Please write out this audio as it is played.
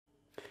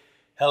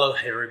Hello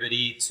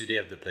everybody, today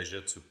I have the pleasure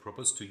to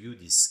propose to you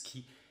this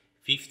key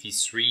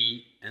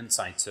 53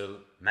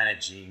 entitled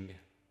Managing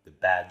the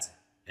Bad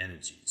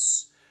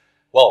Energies.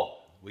 Well,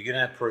 we're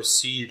gonna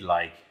proceed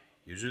like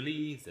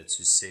usually, that's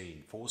to say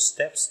in 4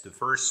 steps. The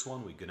first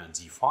one, we're gonna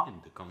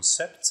define the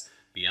concept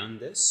beyond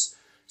this.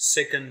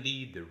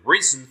 Secondly, the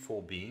reason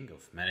for being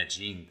of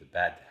managing the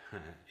bad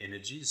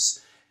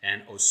energies,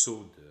 and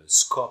also the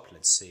scope,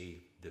 let's say,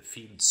 the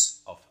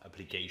fields of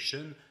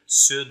application.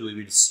 Third, we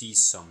will see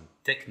some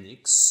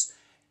techniques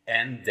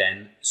and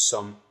then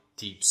some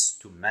tips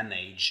to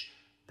manage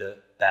the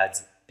bad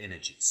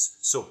energies.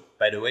 So,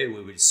 by the way,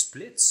 we will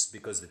split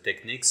because the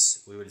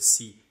techniques, we will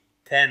see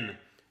 10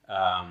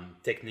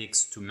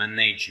 techniques to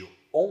manage your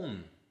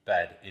own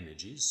bad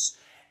energies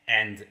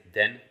and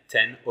then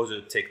 10 other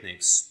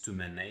techniques to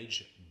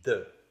manage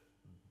the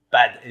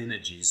bad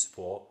energies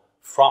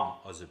from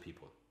other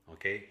people.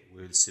 Okay,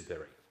 we will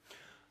separate.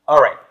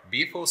 All right,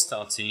 before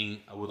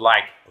starting, I would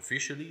like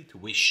officially to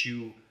wish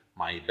you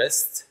my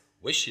best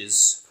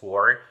wishes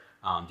for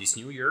this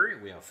new year.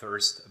 We are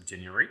 1st of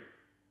January.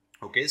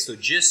 Okay, so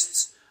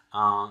just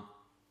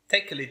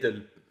take a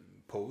little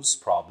pause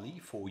probably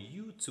for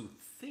you to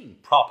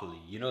think properly.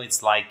 You know,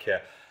 it's like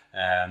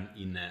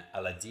in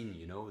Aladdin,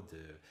 you know,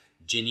 the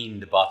genie in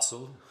the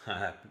bottle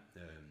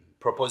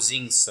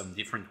proposing some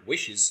different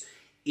wishes.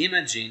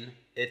 Imagine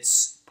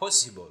it's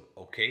possible,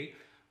 okay?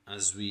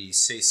 As we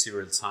say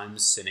several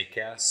times,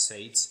 Seneca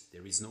says,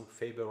 there is no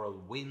favorable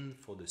wind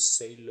for the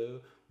sailor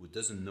who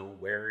doesn't know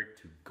where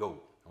to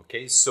go.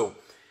 Okay, so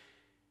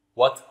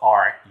what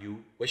are your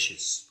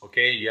wishes?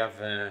 Okay, you have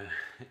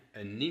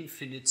an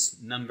infinite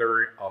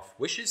number of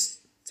wishes.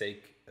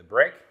 Take a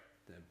break,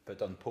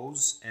 put on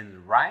pause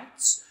and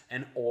write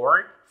and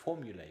or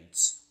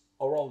formulate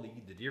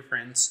orally the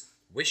different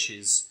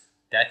wishes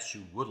that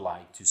you would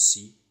like to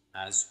see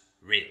as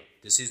real.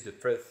 This is the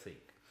first thing.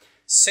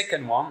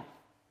 Second one,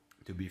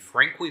 to be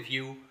frank with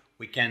you,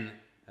 we can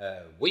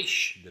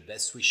wish the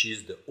best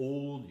wishes the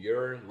whole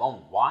year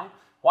long. Why?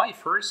 Why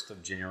 1st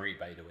of January,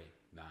 by the way?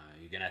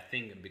 You're gonna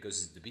think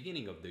because it's the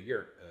beginning of the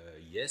year.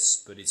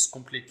 Yes, but it's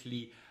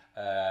completely,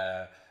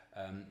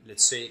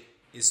 let's say,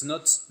 it's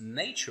not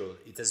natural.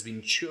 It has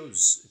been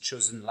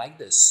chosen like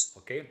this.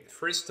 Okay,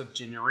 1st of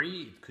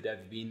January, it could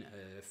have been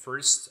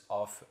 1st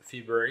of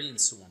February, and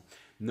so on.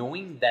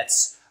 Knowing that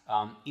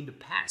in the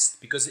past,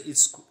 because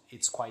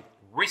it's quite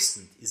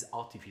recent, is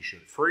artificial.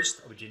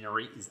 1st of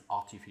January is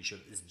artificial.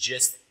 It's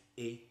just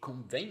a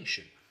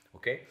convention.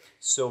 Okay,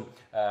 so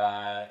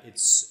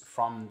it's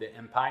from the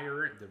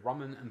empire, the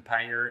Roman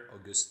Empire,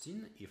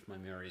 Augustine, if my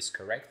memory is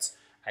correct.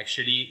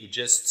 Actually, it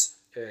just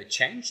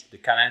changed the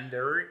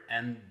calendar,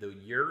 and the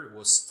year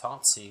was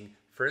starting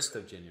 1st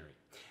of January.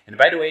 And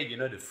by the way, you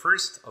know, the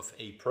 1st of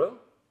April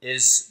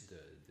is the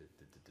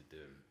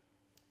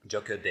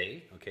Joker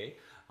Day. Okay,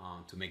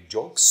 to make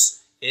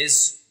jokes,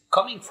 is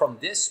coming from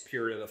this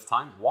period of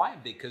time. Why?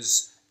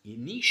 Because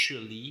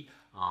initially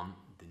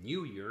the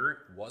new year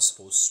was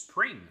for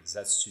spring.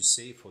 That's to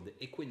say for the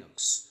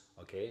equinox.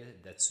 Okay,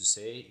 that's to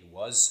say it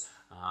was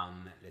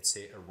let's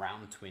say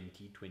around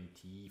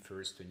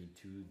 21st,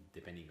 22,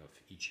 depending of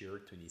each year,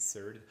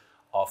 23rd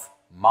of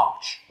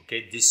March.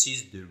 Okay, this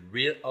is the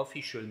real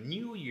official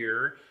new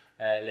year.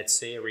 Let's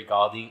say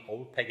regarding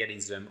all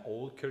paganism,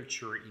 all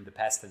culture in the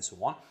past, and so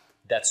on.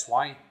 That's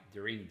why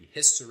during the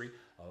history,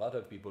 a lot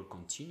of people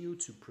continue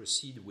to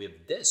proceed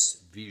with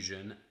this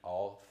vision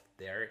of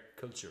their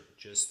culture.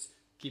 Just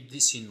keep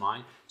this in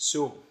mind.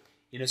 So,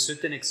 in a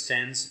certain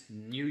extent,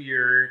 New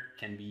Year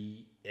can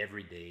be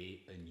every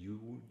day, a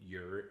new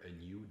year, a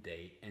new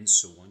day, and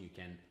so on. You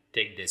can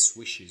take these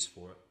wishes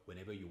for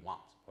whenever you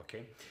want,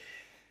 okay?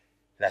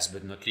 Last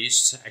but not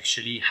least,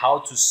 actually, how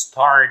to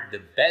start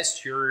the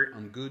best year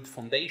on good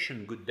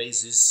foundation, good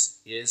basis,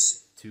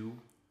 is to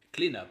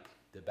clean up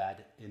the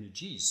bad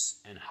energies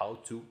and how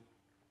to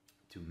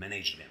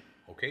manage them.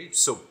 Okay,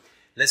 so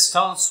let's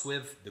start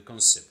with the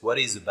concept. What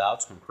is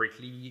about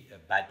concretely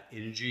bad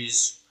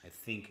energies? I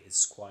think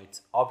it's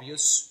quite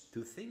obvious.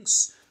 2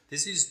 things.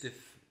 This is the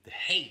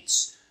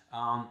hates,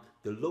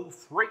 the low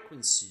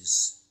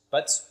frequencies,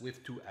 but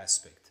with 2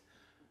 aspects.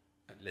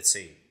 Let's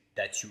say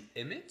that you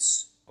emit,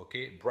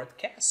 okay,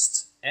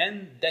 broadcast,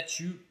 and that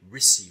you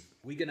receive.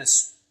 We're gonna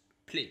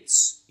split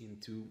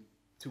into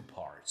 2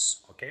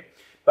 parts, okay?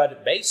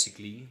 But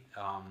basically,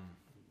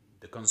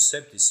 the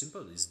concept is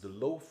simple, is the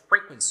low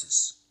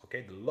frequencies,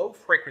 okay? The low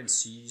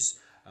frequencies,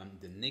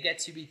 the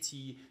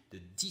negativity, the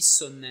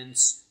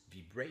dissonance,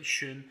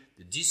 vibration,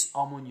 the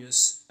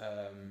disharmonious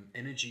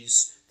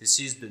energies. This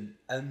is the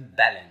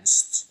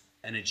unbalanced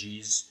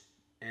energies,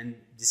 and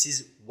this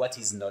is what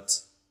is not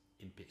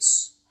in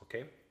peace,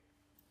 okay?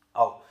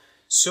 Oh,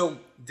 so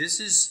this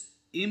is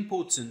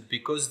important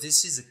because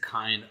this is a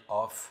kind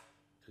of,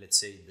 let's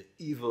say, the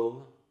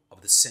evil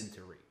of the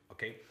century,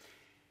 okay?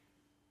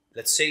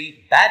 Let's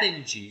say bad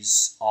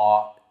energies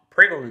are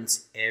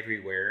prevalent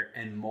everywhere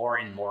and more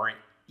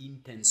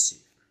intensive,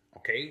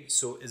 okay?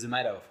 So as a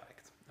matter of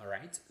fact, all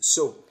right?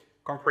 So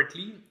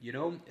concretely, you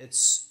know,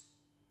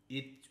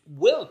 it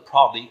will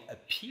probably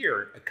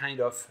appear a kind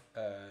of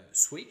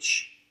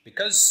switch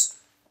because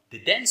the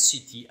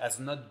density has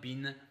not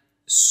been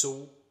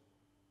so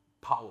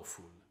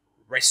powerful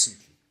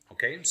recently,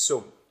 okay?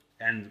 So,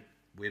 and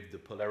with the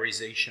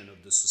polarization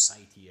of the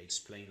society I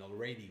explained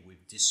already,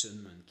 with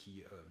dissonant,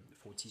 key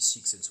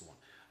 46 and so on,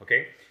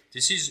 okay?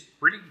 This is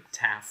really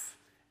tough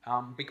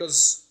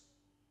because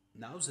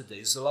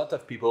nowadays a lot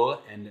of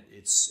people, and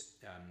it's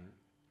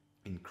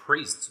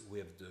increased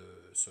with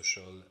the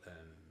social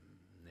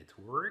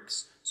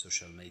networks,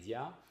 social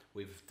media,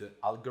 with the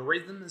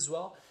algorithm as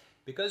well,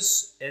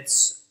 because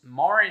it's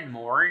more and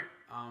more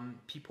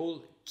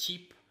people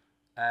keep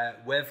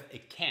with a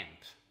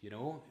camp, you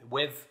know,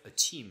 with a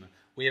team,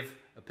 with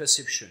a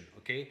perception,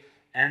 okay,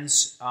 and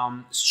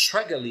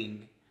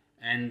struggling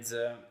and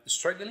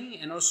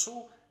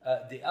also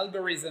the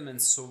algorithm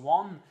and so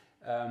on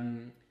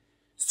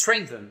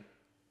strengthen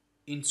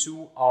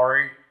into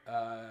our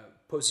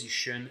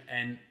position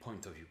and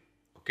point of view,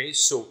 okay?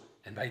 So,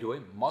 and by the way,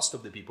 most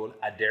of the people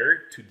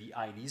adhere to the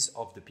ideas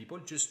of the people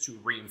just to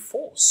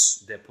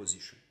reinforce their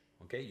position,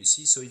 okay? You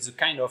see, so it's a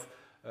kind of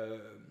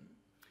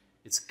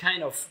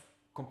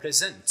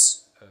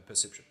complacent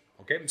perception,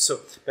 okay? So,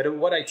 but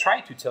what I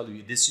try to tell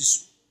you, this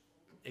is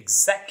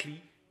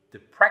exactly the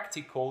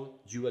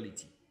practical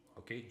duality,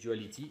 okay?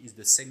 Duality is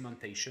the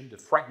segmentation, the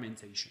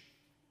fragmentation,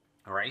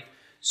 all right?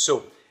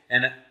 So,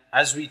 and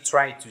as we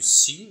try to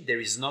see, there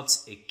is not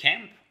a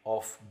camp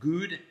of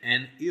good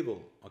and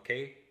evil,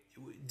 okay?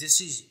 This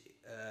is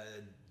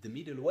the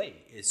middle way.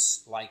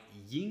 It's like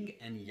yin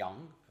and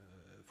yang.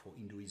 For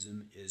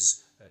Hinduism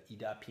is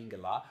Ida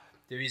Pingala.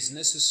 There is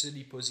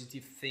necessarily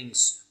positive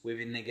things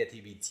within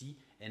negativity,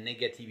 and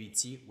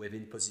negativity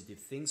within positive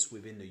things,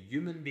 within a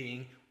human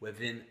being,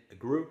 within a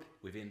group,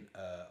 within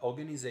an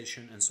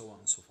organization, and so on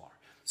and so forth.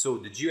 So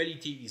the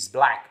duality is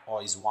black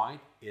or is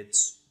white, it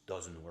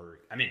doesn't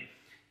work. I mean,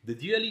 the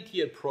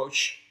duality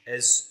approach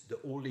is the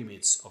all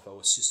limits of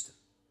our system,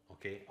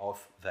 okay,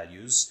 of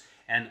values.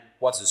 And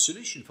what's the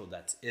solution for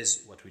that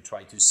is what we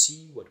try to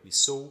see, what we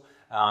saw,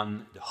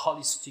 the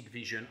holistic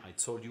vision. I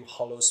told you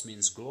holos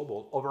means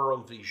global,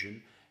 overall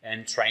vision,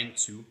 and trying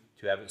to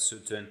have a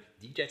certain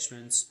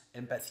detachments,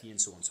 empathy, and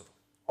so on and so forth.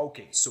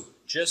 Okay, so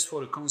just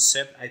for the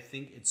concept, I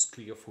think it's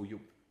clear for you.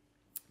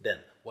 Then,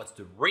 what's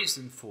the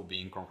reason for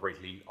being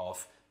concretely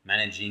of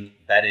managing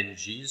bad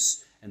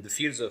energies and the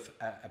fields of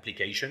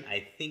application?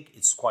 I think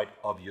it's quite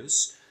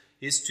obvious,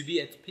 is to be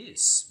at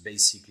peace,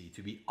 basically,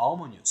 to be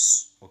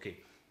harmonious, okay,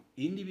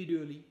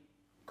 individually,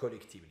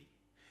 collectively.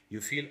 You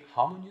feel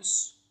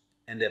harmonious,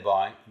 and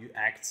thereby you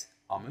act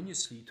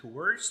harmoniously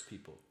towards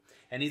people.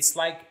 And it's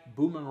like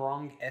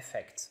boomerang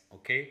effect,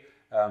 okay,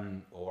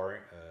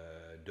 or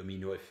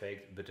domino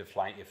effect,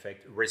 butterfly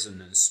effect,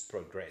 resonance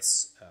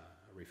progress,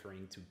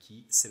 referring to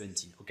key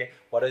 17, okay?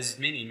 What does it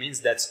mean? It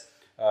means that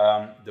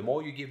the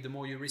more you give, the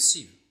more you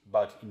receive,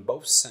 but in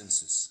both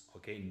senses,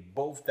 okay, in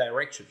both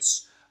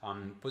directions,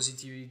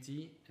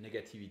 positivity,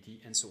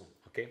 negativity, and so on,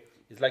 okay?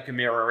 It's like a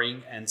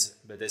mirroring,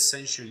 but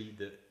essentially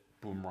the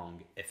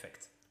boomerang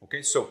effect,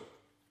 okay? So,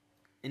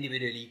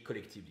 individually,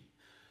 collectively,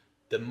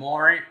 the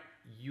more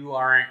you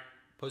are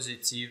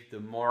positive, the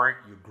more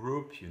your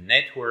group, your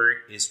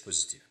network is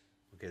positive,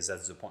 okay?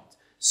 That's the point.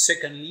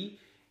 Secondly,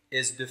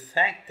 is the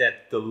fact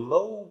that the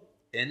low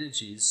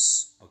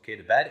energies, okay,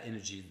 the bad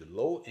energies, the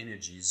low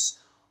energies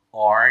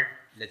are,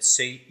 let's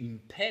say,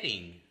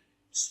 impeding,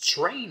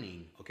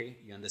 straining, okay?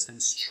 You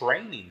understand?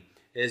 Straining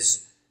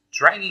is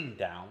dragging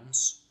down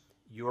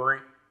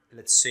your,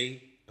 let's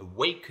say,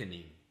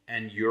 awakening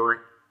and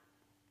your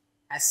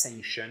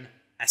ascension,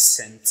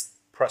 ascent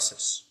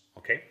process,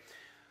 okay?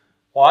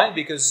 Why?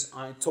 Because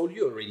I told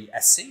you already,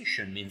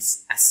 ascension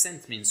means,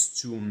 ascent means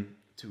to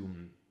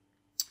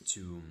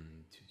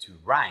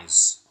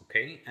rise,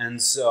 okay? And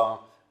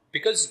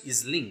because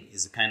it's linked,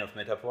 is a kind of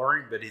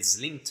metaphor, but it's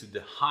linked to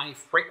the high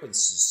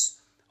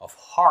frequencies of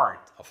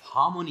heart, of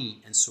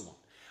harmony, and so on.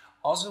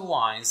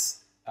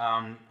 Otherwise,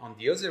 on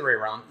the other way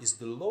around is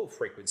the low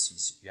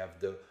frequencies. You have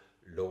the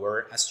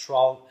lower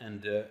astral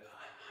and the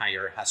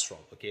higher astral,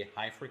 okay?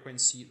 High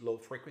frequency, low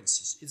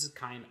frequencies. It's a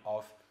kind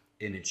of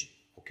energy,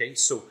 okay?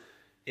 So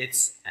it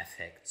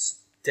affects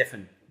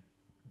definitely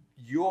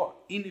your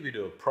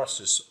individual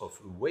process of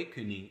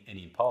awakening, and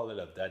in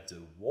parallel of that,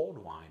 the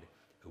worldwide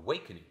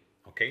awakening,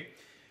 okay?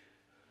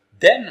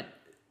 Then,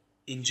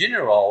 in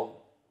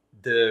general,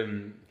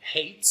 the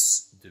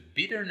hates, the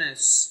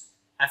bitterness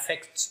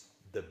affect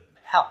the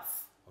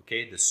health,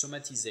 okay? The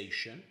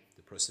somatization,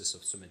 the process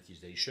of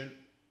somatization,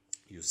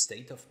 your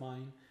state of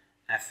mind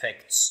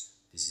affects,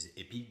 this is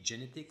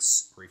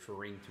epigenetics,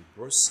 referring to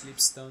Bruce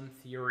Lipton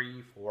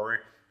theory for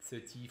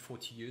 30,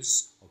 40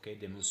 years, okay,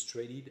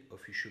 demonstrated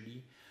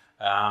officially.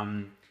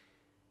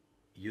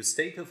 Your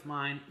state of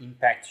mind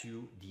impacts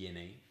your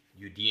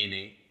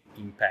DNA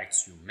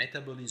impacts your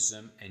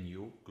metabolism and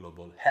your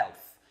global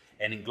health.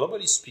 And in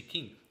globally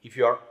speaking, if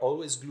you are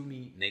always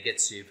gloomy,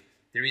 negative,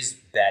 there is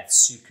bad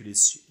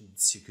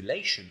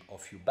circulation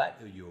of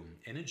your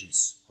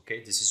energies, okay?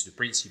 This is the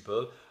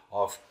principle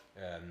of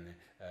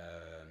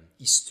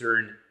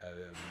Eastern,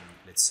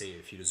 let's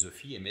say,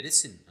 philosophy and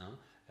medicine.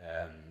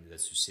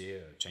 That's to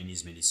say,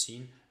 Chinese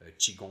medicine,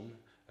 Qigong,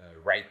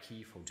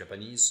 Reiki for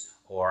Japanese,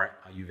 or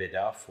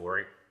Ayurveda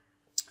for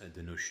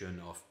the notion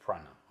of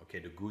prana. Okay,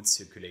 the good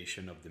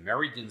circulation of the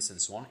meridians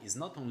and so on is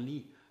not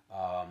only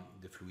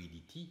the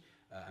fluidity.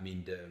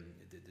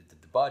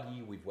 The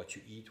body with what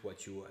you eat,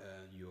 what your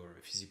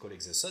physical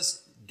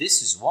exercise.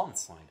 This is one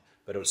side,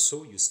 but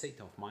also your state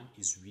of mind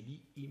is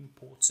really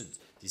important.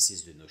 This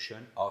is the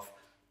notion of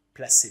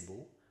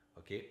placebo,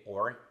 okay,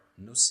 or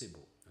nocebo.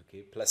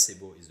 Okay,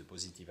 placebo is the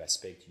positive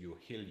aspect, you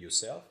heal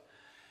yourself,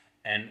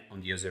 and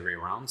on the other way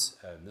around,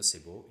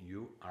 nocebo,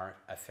 you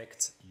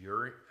affect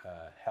your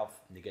health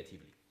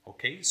negatively.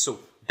 Okay, so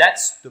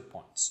that's the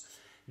point.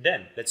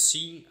 Then let's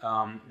see.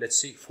 Let's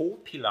say 4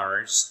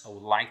 pillars. I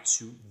would like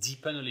to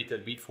deepen a little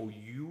bit for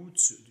you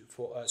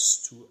for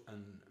us to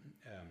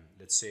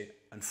let's say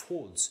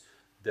unfold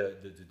the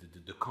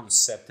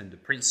concept and the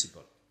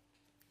principle.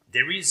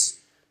 There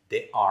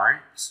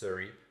are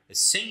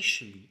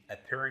essentially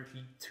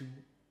apparently 2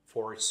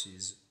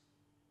 forces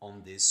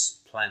on this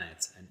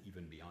planet and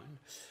even beyond.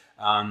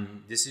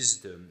 This is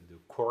the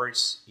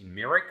course in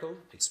miracle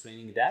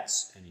explaining that,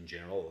 and in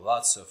general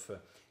lots of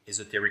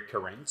esoteric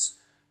currents.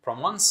 From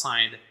one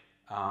side,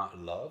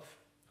 love,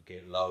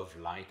 okay, love,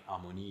 light,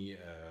 harmony,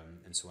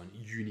 and so on,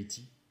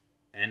 unity.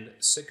 And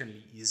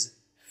secondly is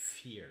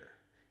fear.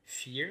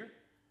 Fear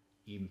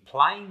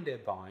implying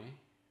thereby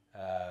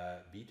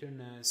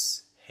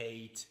bitterness,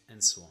 hate,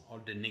 and so on, all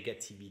the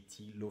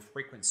negativity, low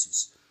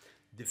frequencies.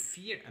 The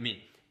fear,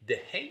 the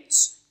hate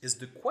is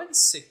the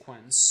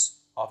consequence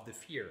of the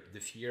fear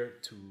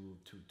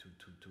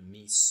to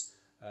miss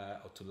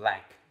or to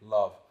lack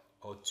love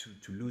or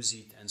to lose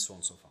it, and so on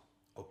and so forth.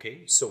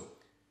 Okay, so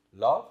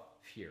love,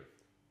 fear,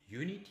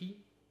 unity,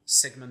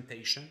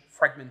 segmentation,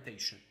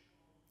 fragmentation.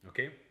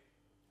 Okay,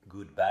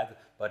 good, bad,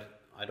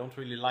 but I don't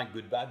really like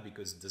good, bad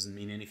because it doesn't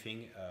mean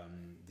anything.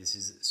 This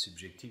is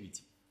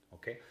subjectivity.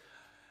 Okay,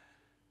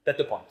 that's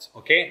the point.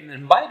 Okay,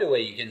 and by the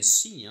way, you can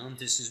see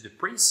this is the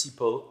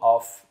principle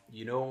of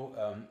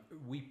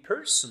we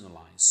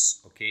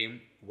personalize.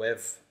 Okay,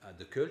 with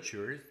the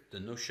culture the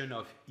notion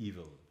of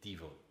evil,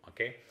 devil.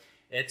 Okay.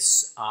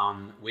 It's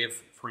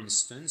with, for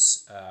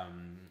instance,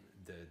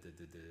 the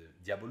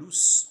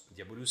diabolus.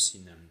 Diabolus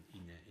in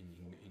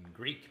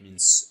Greek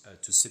means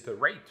to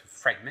separate, to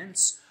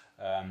fragment.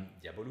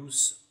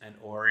 Diabolus and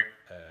or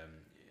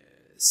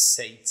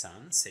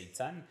Satan.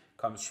 Satan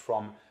comes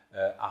from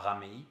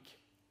Aramaic,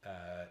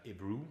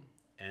 Hebrew,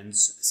 and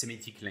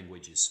Semitic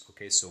languages.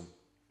 Okay, so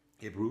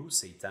Hebrew,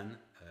 Satan,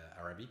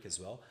 Arabic as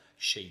well,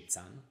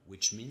 Shaitan,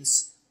 which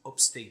means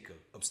obstacle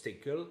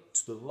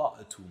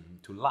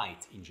to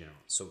light in general.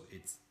 So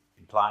it's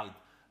implied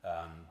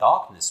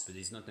darkness, but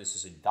it's not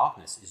necessarily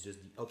darkness. It's just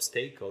the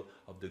obstacle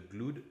of the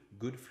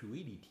good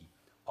fluidity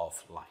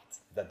of light.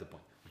 That's the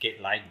point. Okay,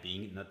 light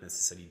being not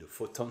necessarily the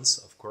photons,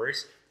 of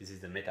course. This is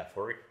the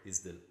metaphor. Is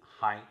the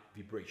high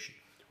vibration.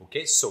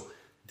 Okay, so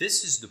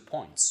this is the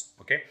point.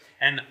 Okay,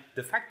 and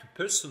the fact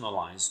to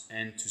personalize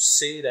and to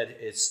say that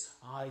it's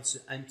an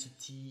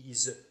entity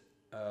is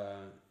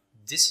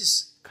this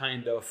is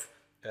kind of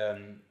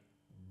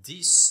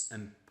this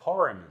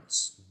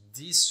empowerment,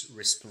 this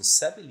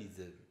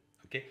responsibility,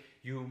 okay?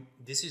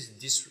 This is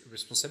this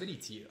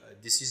responsibility.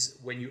 This is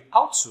when you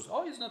outsource.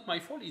 Oh, it's not my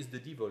fault. It's the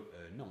devil.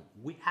 No,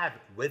 we have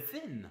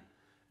within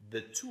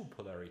the 2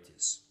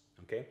 polarities.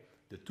 Okay,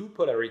 the 2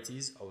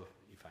 polarities of,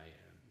 if I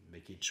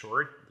make it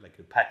short, like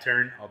the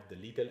pattern of the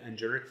little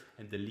angel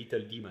and the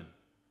little demon.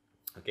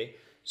 Okay,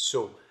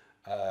 so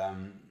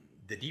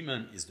the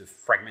demon is the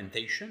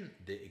fragmentation,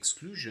 the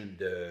exclusion,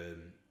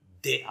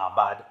 they are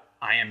bad,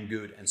 I am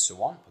good, and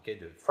so on. Okay,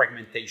 the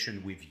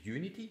fragmentation with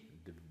unity,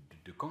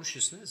 the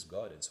consciousness,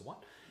 God, and so on.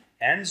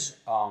 And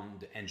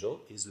the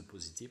angel is the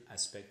positive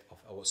aspect of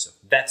ourselves.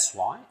 That's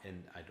why,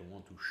 and I don't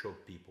want to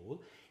shock people,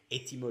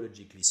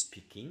 etymologically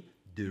speaking,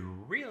 the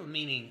real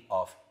meaning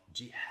of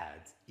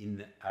jihad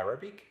in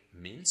Arabic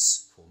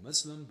means, for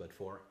Muslim, but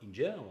for in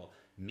general,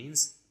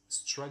 means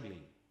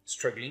struggling.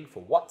 Struggling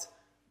for what?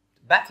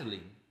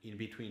 Battling in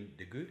between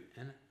the good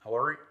and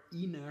our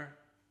inner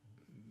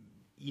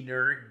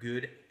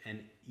good and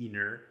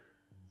inner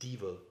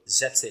devil.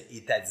 That's it.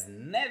 It has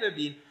never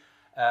been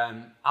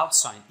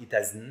outside. It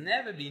has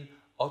never been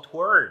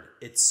outward.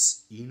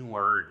 It's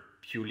inward,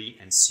 purely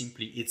and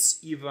simply.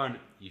 It's even,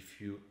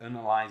 if you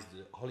analyze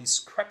the Holy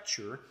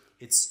Scripture,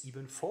 it's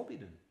even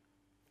forbidden.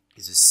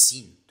 It's a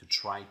sin to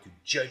try to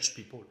judge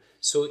people.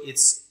 So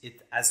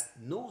it has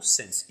no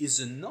sense. It's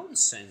a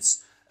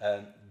nonsense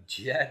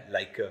jihad,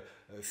 like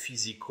a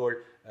physical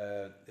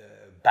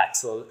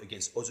battle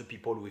against other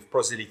people with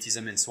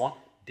proselytism and so on.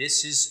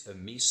 This is a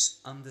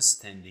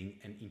misunderstanding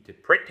and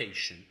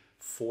interpretation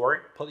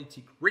for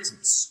political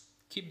reasons.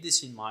 Keep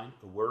this in mind,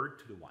 a word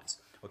to the wise.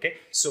 Okay,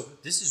 so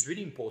this is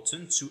really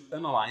important to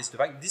analyze the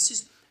fact. This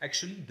is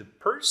actually the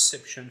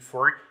perception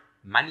for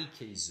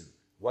Manichaeism.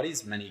 What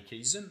is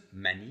Manichaeism?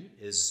 Mani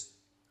is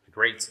a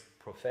great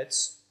prophet,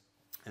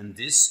 and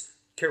this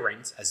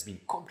current has been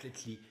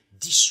completely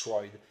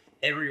destroyed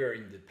everywhere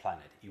in the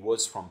planet. It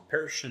was from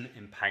Persian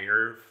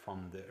Empire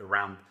from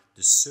around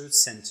the 3rd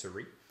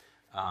century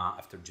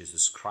after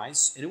Jesus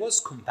Christ, and it was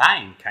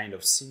combined kind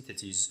of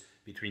synthesis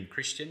between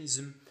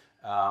Christianism,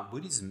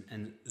 Buddhism,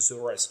 and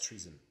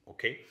Zoroastrianism.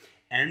 Okay,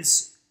 and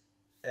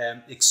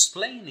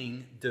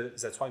explaining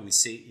that's why we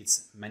say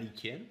it's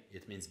Manichaean.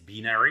 It means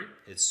binary.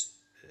 It's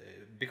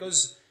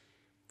because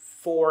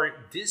for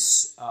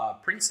this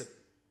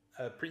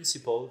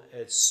principle,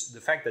 it's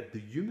the fact that the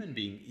human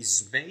being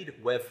is made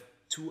with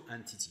two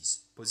entities,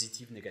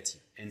 positive,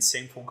 negative, and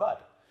same for God.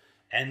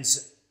 And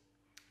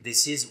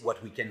this is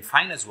what we can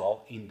find as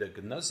well in the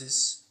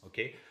Gnosis,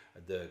 okay?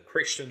 The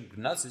Christian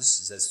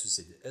Gnosis, that's to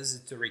say the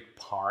esoteric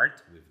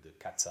part with the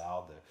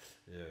Qatar,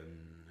 the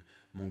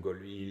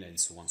Mongolian, and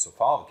so on and so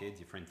forth, okay?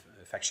 Different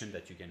factions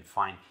that you can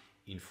find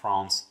in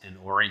France and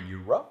or in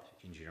Europe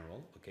in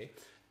general, okay?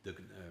 The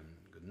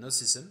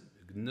Gnosticism,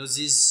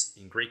 Gnosis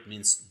in Greek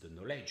means the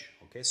knowledge,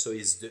 okay? So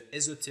it's the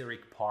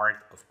esoteric part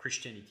of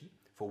Christianity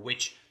for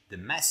which the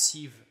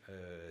massive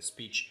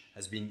speech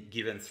has been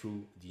given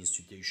through the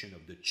institution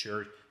of the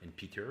church and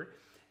Peter,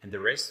 and the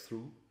rest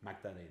through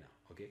Magdalena.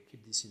 Okay,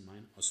 keep this in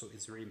mind. Also,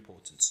 it's very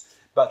important.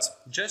 But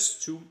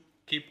just to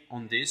keep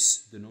on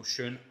this, the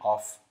notion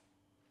of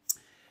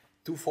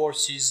two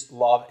forces,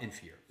 love and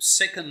fear.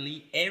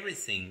 Secondly,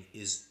 everything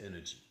is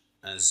energy,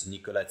 as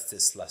Nikola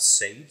Tesla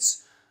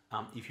says.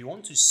 If you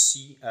want to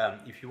see,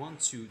 if you want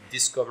to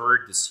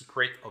discover the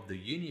secret of the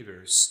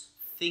universe,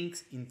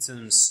 think in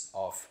terms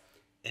of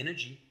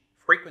energy,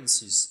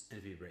 frequencies,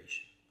 and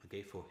vibration.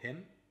 Okay, for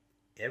him,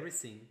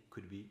 everything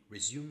could be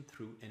resumed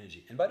through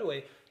energy. And by the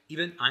way,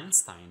 even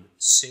Einstein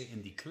said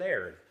and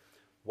declared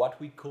what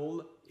we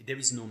call, there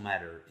is no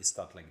matter, it's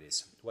not like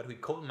this. What we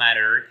call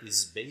matter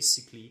is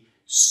basically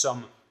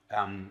some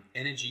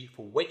energy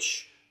for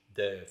which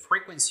the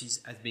frequencies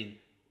have been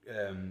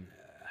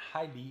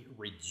highly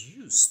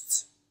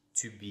reduced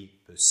to be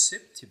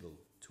perceptible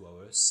to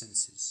our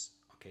senses.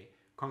 Okay,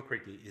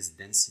 concretely is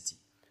density.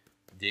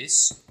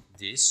 This,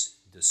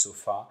 the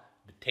sofa,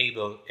 the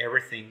table,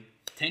 everything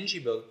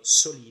tangible,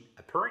 solid,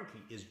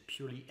 apparently is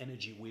purely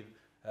energy with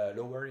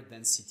lower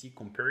density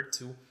compared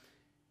to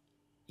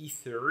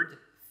ethered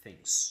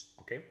things.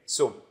 Okay,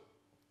 so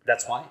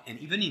that's why, and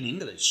even in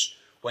English,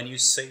 when you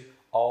say,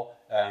 "Oh,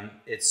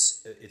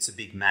 it's a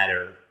big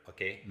matter,"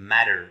 okay,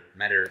 matter,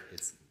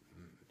 it's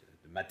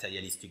the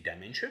materialistic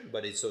dimension,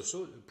 but it's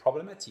also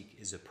problematic.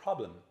 It's a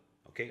problem.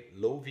 Okay,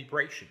 low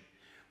vibration.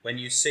 When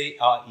you say,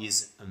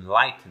 "Is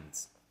enlightened,"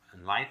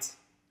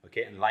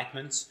 okay,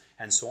 enlightenment,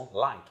 and so on.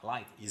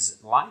 Light is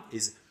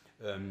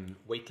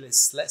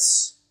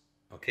weightless.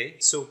 Okay,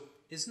 so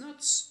it's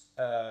not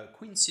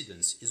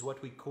coincidence. Is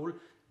what we call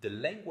the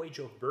language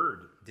of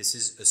bird. This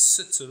is a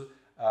subtle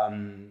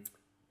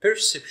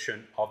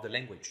perception of the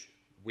language.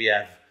 We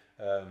have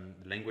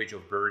the language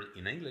of bird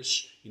in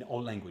English, in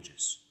all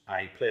languages.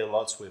 I play a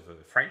lot with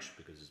French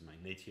because it's my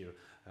native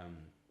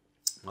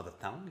mother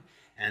tongue,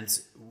 and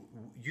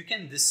you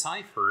can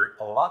decipher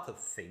a lot of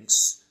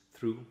things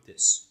through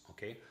this.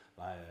 Okay,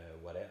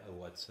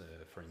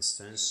 for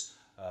instance,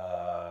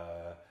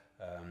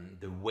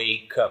 the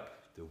wake up.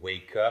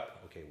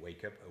 Okay,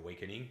 wake up,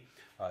 awakening.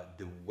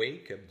 The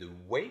wake up, the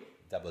way,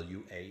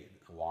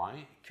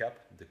 W-A-Y, cup,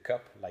 the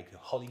cup, like a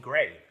holy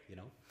grail, you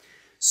know.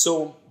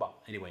 So,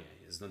 well, anyway,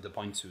 it's not the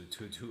point to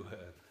do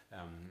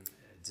a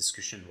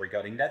discussion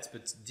regarding that,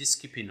 but just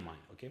keep in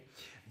mind, okay?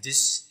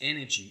 This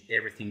energy,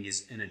 everything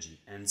is energy,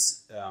 and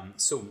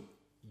so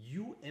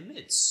you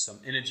emit some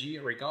energy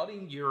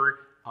regarding your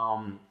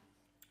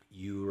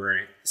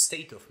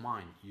state of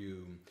mind,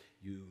 your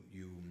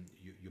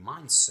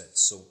mindset.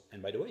 So,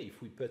 and by the way,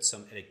 if we put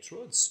some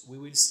electrodes, we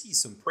will see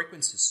some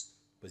frequencies,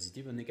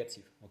 positive and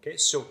negative. Okay,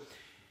 so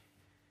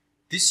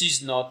this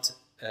is not,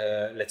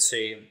 let's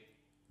say,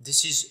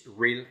 this is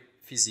real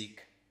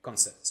physics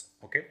concepts.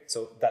 Okay,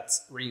 so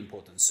that's really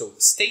important. So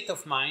state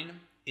of mind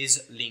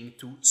is linked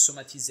to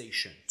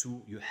somatization,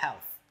 to your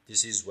health.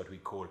 This is what we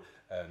call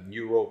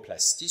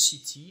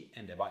neuroplasticity,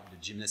 and thereby the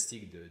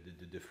gymnastic,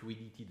 the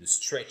fluidity, the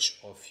stretch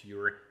of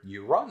your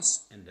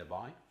neurons, and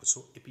thereby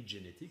also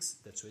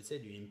epigenetics. That's what I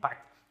said, you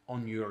impact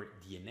on your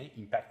DNA,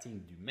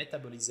 impacting the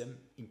metabolism,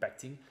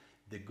 impacting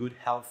the good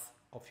health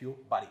of your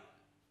body.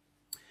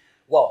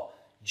 Well,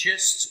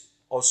 just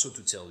also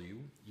to tell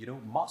you, you know,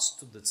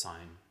 most of the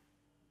time,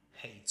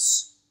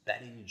 hates,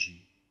 bad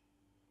energy,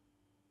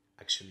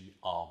 actually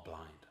are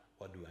blind.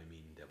 What do I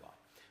mean thereby?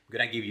 I'm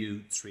gonna give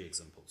you 3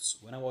 examples.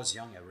 When I was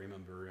young, I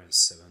remember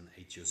 7,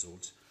 8 years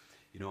old,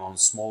 you know, on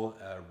small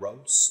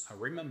roads. I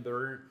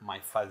remember my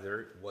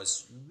father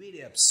was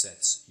really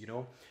upset, you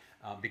know,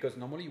 because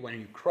normally when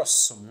you cross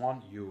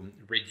someone, you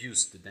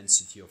reduce the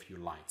density of your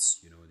lights,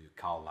 you know, your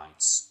car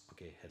lights,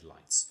 okay,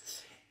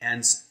 headlights.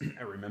 And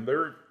I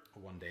remember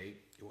one day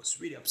he was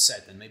really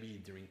upset, and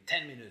maybe during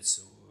 10 minutes,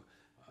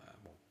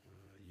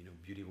 you know,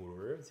 beautiful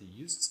words he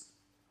used,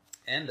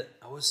 and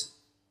I was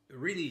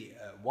really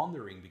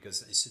wondering,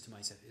 because I said to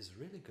myself, it's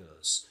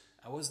ridiculous.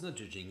 I was not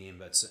judging him,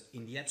 but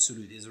in the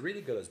absolute, it's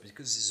ridiculous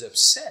because he's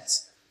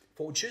upset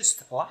for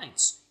just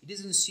lights. He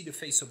doesn't see the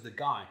face of the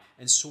guy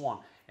and so on.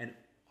 And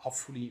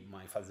hopefully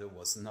my father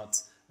was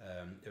not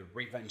a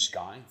revenge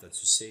guy, that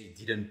to say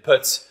didn't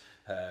put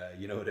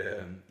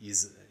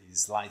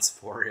his lights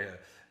for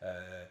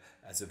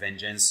as a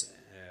vengeance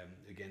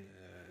against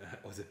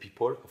other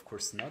people. Of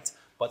course not.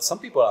 But some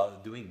people are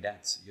doing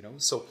that,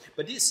 So,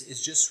 but this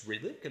is just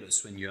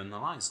ridiculous when you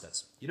analyze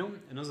that.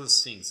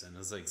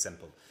 Another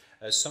example.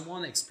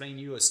 Someone explain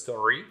you a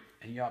story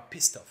and you are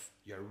pissed off.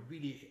 You are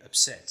really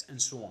upset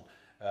and so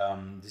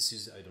on. This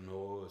is, I don't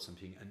know,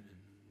 something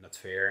not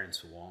fair and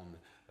so on.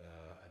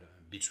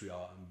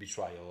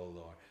 Betrayal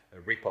or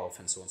a rip-off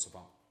and so on and so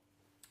on.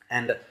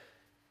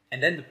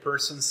 And then the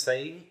person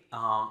say,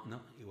 no,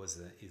 it was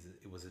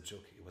a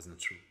joke. It was not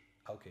true.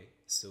 Okay,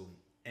 so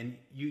and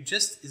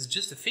it's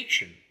just a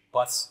fiction,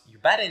 but your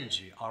bad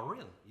energy are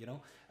real.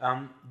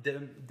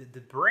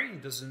 The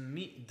brain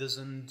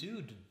doesn't do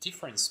the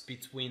difference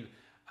between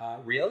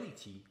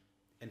reality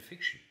and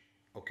fiction.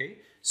 Okay,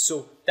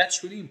 so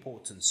that's really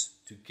important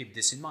to keep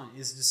this in mind.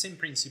 It's the same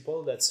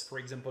principle that, for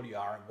example, you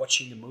are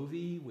watching a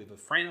movie with a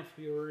friend of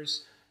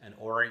yours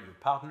or your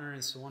partner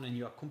and so on, and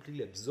you are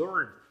completely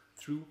absorbed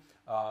through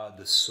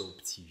the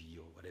soap TV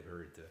or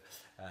whatever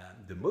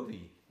the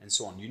movie and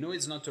so on.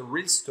 It's not a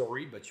real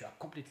story, but you are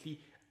completely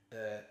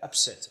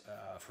upset.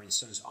 For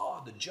instance,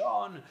 the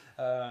John,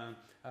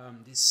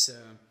 this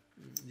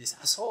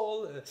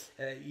asshole,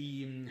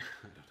 he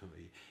I don't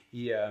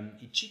know,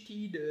 he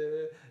cheated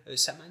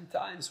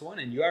Samantha and so on,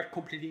 and you are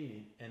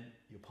completely, and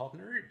your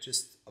partner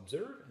just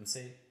observe and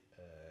say,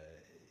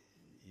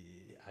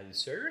 are you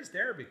serious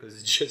there? Because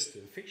it's just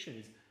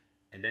fiction.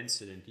 And then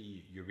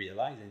suddenly you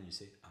realize and you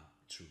say,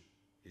 true.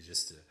 It's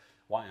just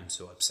why I'm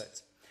so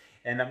upset.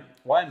 And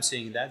why I'm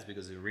saying that is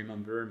because I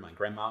remember my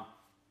grandma,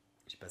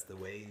 she passed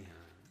away,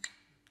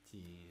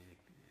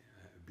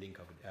 blink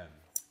of a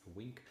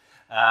wink.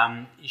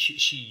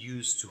 She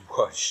used to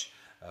watch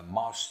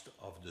most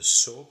of the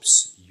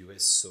soaps,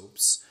 US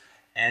soaps,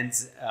 and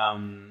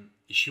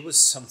she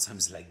was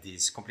sometimes like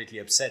this, completely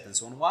upset and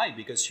so on. Why?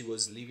 Because she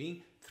was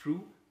living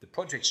through the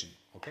projection.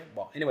 Okay,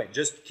 well, anyway,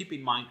 just keep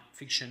in mind,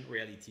 fiction,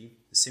 reality,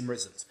 the same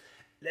results.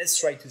 Let's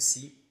try to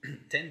see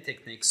 10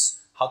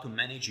 techniques how to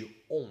manage your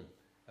own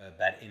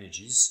bad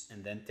energies,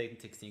 and then 10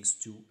 techniques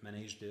to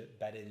manage the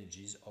bad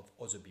energies of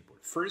other people.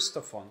 First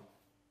of all,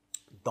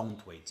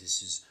 don't wait.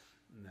 This is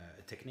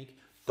a technique.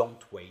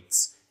 Don't wait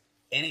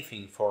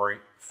anything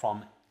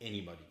from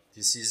anybody.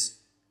 This is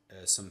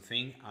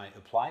something I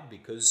applied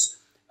because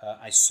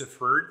I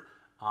suffered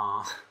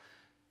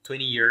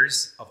 20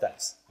 years of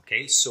that.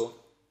 Okay, so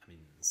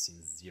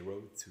since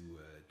 0 to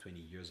 20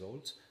 years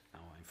old. Now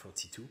I'm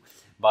 42.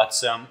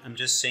 But I'm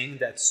just saying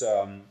that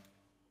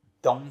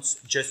don't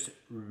just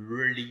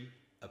rely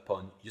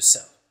upon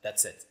yourself.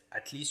 That's it.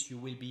 At least you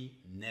will be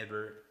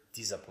never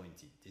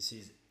disappointed. This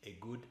is a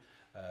good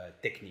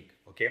technique.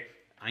 Okay.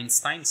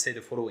 Einstein said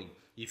the following: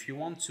 if you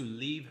want to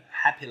live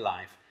a happy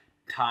life,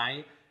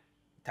 tie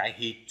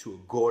it to a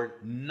goal,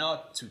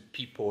 not to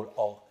people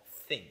or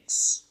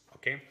things.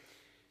 Okay.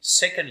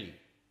 Secondly,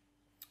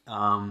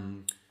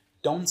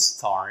 don't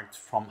start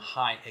from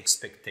high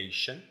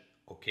expectation,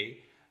 okay,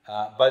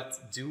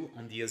 but do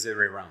on the other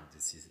way around.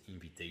 This is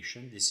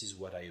invitation. This is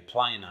what I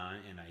apply now,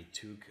 and I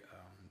took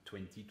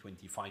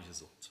 25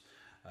 years old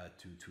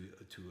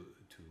to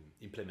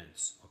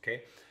implement.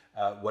 Okay,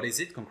 what is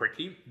it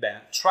concretely?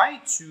 Try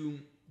to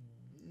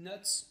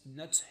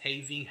not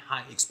having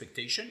high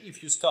expectation.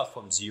 If you start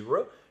from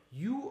 0,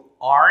 you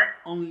are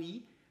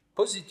only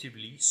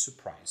positively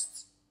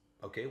surprised.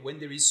 Okay, when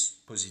there is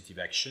positive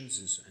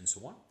actions and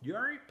so on, you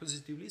are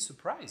positively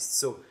surprised.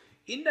 So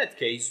in that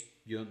case,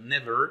 you're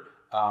never,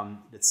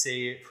 let's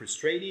say,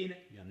 frustrated.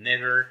 You're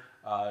never,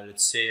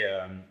 let's say,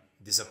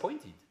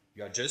 disappointed.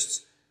 You are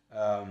just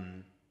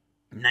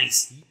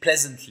nicely,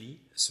 pleasantly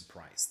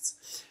surprised.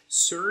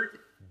 Third,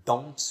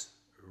 don't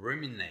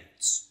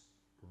ruminate.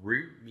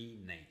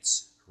 Ruminate.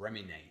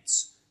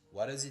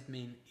 What does it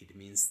mean? It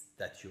means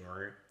that you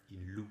are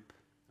in loop.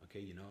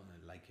 Okay,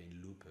 like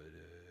in loop.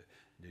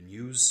 The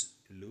news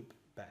loop,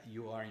 but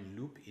you are in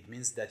loop. It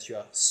means that you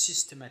are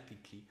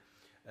systematically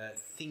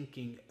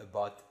thinking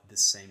about the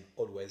same,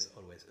 always,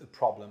 a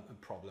problem,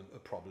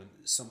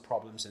 some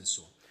problems and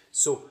so on.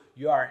 So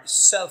you are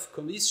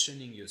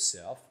self-conditioning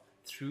yourself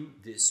through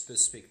this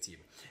perspective.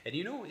 And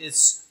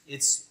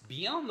it's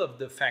beyond of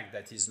the fact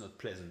that it's not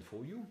pleasant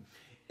for you,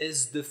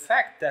 is the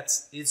fact that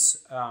it's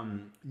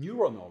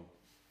neuronal.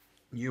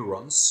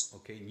 Neurons,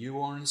 okay,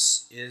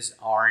 neurons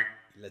are,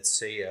 let's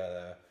say,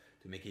 to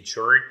make it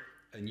short,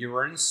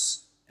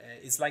 neurons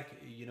is like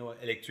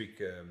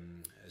electric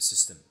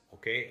system,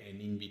 okay, and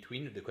in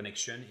between the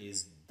connection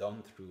is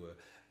done through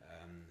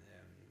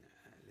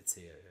let's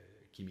say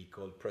a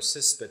chemical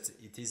process, but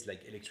it is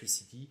like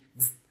electricity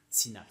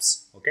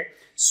synapse. Okay,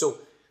 so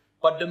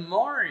but the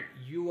more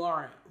you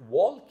are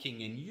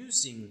walking and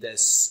using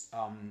this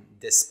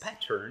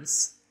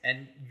patterns,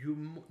 and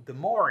the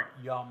more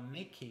you are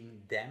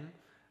making them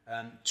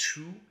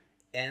true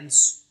and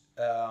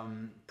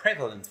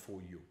prevalent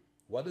for you.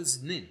 What does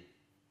it mean?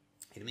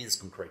 It means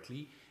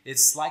concretely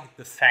It's like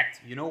the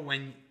fact, you know,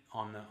 when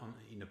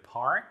in a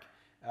park,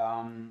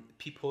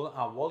 people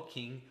are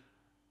walking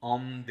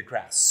on the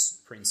grass,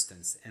 for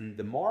instance, and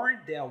the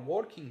more they are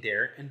walking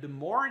there and the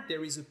more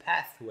there is a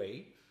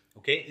pathway,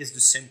 okay, is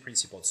the same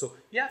principle. So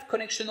you have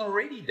connection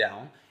already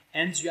down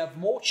and you have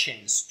more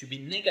chance to be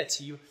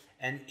negative,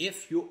 and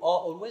if you are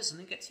always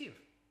negative,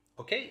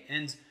 okay.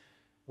 And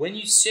when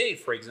you say,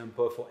 for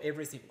example, for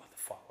everything, what the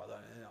fuck,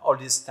 all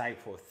this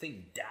type of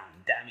thing,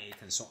 damn it,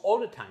 and so all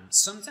the time,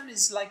 sometimes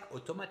it's like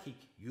automatic.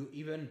 You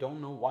even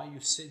don't know why you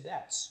say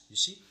that, you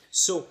see.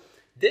 So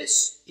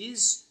this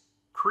is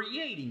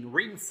creating,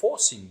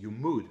 reinforcing your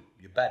mood,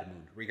 your bad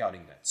mood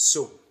regarding that.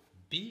 So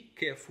be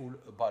careful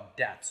about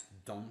that.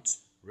 Don't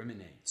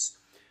ruminate.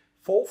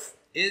 Fourth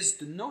is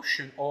the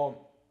notion of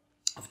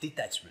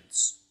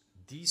detachments.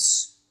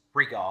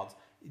 Disregard.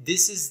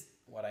 This is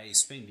what I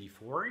explained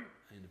before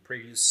in the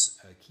previous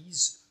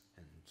keys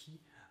and key.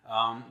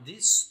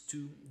 This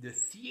to the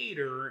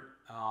theater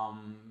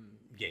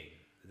game.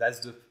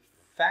 That's the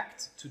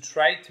fact to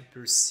try to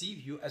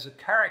perceive you as a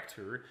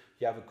character.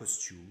 You have a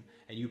costume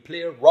and you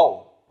play a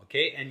role.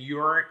 Okay, and you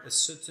are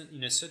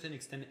in a certain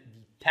extent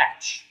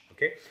detached.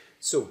 Okay,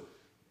 so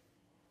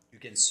you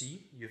can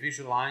see, you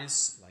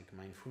visualize like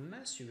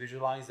mindfulness. You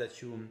visualize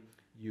that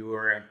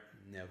your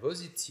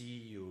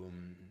nervosity, your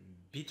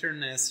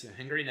bitterness, your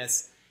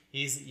hungriness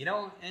is, you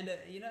know, and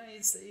you know,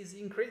 is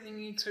increasing,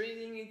 you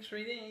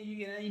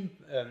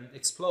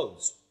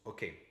explodes.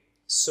 Okay,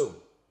 so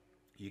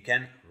you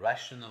can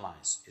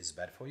rationalize. It's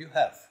bad for your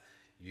health.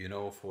 You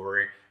know,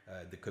 for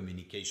the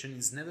communication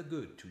is never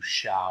good to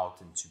shout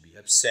and to be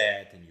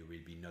upset, and you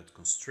will be not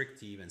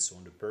constructive, and so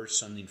on. The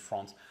person in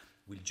front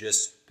will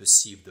just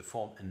perceive the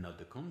form and not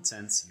the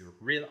contents, your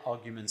real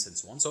arguments, and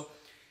so on. So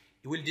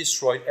it will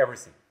destroy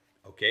everything.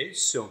 Okay,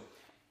 so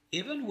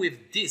even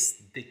with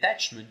this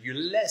detachment, you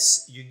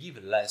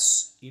give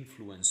less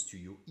influence to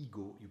your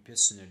ego, your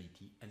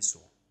personality, and so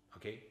on.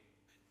 Okay,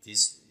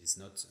 this is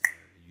not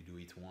you do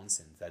it once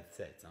and that's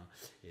it. Huh?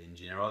 In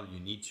general, you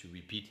need to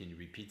repeat and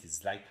repeat.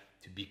 It's like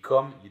to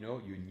become, you know,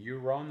 your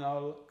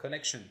neuronal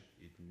connection.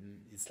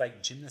 It's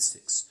like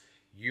gymnastics.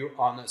 You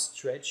are not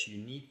stretched. You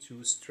need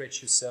to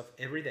stretch yourself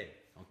every day.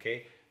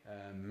 Okay,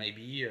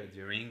 maybe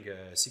during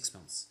 6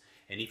 months.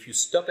 And if you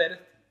stop at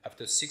it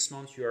after 6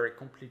 months, you are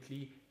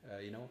completely,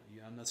 you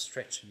are not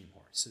stretched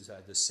anymore. So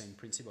that's the same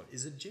principle.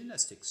 It's a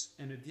gymnastics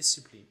and a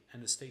discipline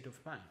and a state of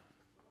mind.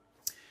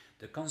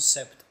 The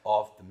concept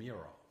of the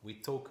mirror. We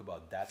talked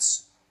about that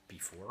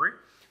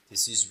before.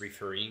 This is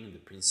referring the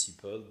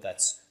principle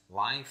that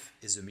life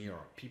is a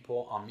mirror.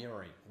 People are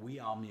mirroring. We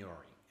are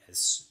mirroring.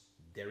 As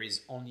there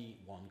is only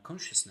one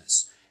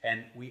consciousness,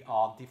 and we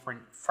are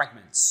different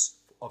fragments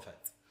of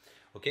it.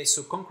 Okay,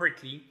 so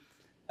concretely,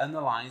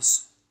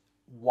 analyze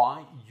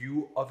why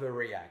you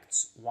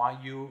overreact, why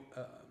you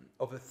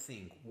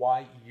overthink,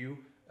 why you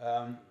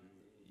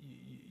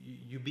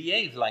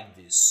behave like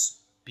this,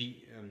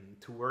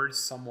 towards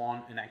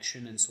someone, an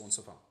action, and so on and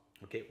so forth.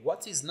 Okay,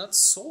 what is not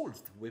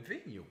solved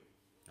within you?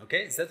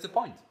 Okay, that's the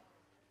point.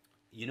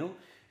 You know,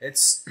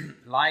 it's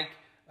like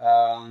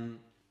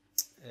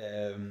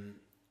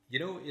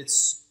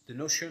it's the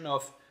notion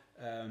of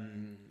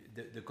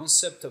the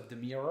concept of the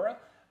mirror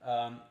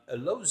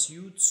allows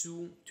you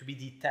to be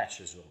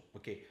detached as well.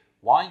 Okay,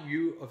 why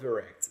you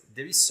overact?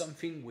 There is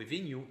something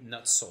within you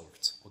not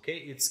solved. Okay,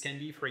 it can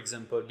be, for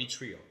example,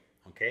 betrayal.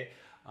 Okay,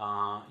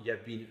 you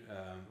have been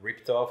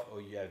ripped off,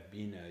 or you have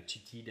been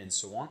cheated, and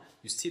so on.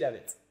 You still have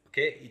it.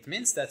 Okay, it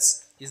means that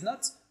it's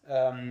not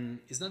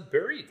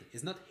buried,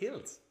 it's not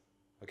healed.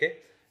 Okay,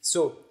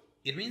 so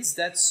it means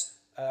that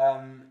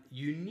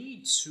you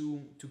need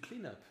to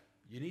clean up.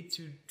 You need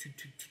to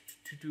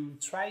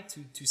try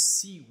to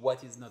see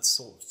what is not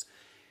solved.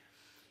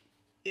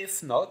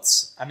 If not,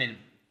 I mean,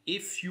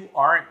 if you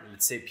are,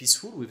 let's say,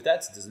 peaceful with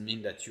that, it doesn't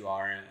mean that you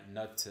are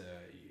not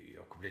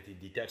you're completely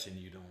detached and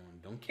you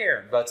don't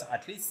care. But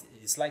at least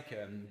it's like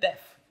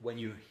death. When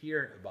you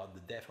hear about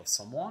the death of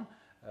someone,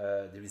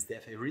 there is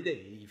death every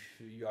day. If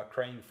you are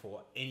crying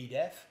for any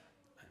death,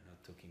 I'm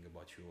not talking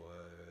about your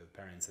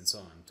parents and so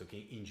on, I'm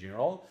talking in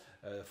general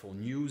for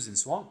news and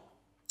so on,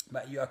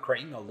 but you are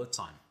crying all the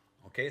time.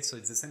 Okay, so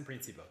it's the same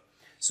principle.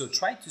 So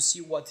try to see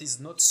what is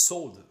not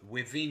sold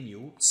within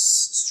you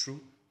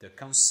through the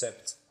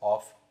concept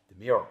of the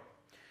mirror.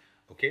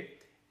 Okay,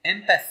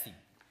 empathy,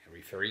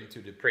 referring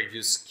to the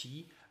previous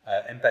key,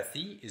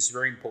 empathy is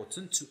very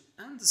important to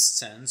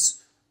understand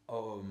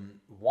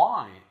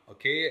why,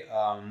 okay,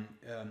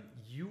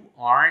 you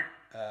are,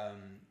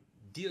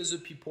 the other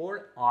people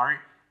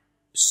are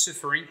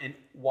suffering, and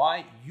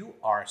why you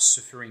are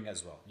suffering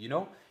as well. You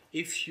know,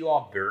 if you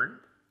are burned,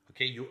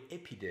 okay, your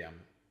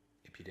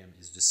epidermis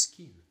is the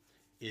skin,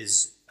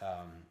 is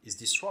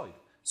destroyed.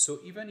 So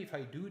even if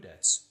I do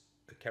that,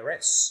 a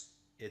caress,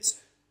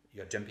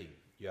 you're jumping,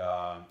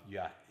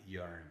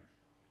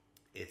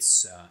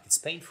 it's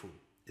painful.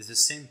 It's the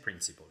same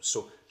principle.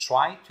 So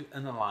try to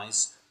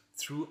analyze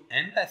through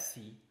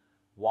empathy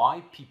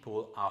why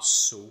people are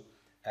so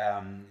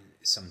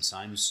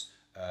sometimes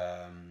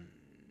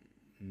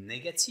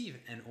negative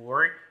and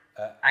or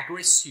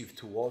aggressive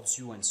towards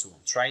you and so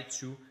on. Try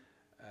to,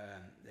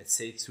 let's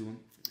say, to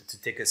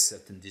take a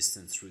certain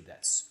distance through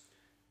that.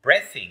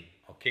 Breathing,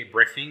 okay,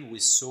 breathing we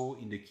saw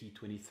in the key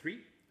 23,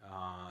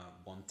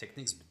 one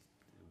techniques,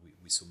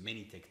 we saw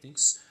many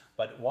techniques,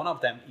 but one of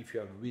them, if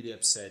you are really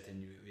upset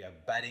and you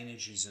have bad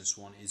energies and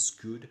so on, is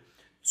good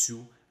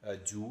to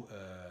do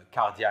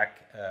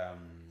cardiac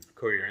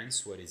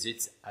coherence. What is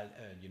it?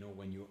 You know,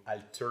 when you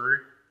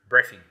alter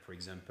breathing, for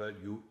example,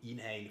 you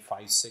inhale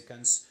 5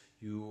 seconds,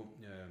 you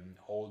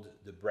hold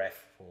the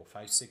breath for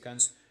 5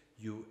 seconds,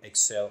 you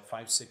exhale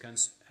 5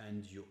 seconds,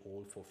 and you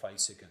hold for 5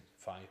 seconds.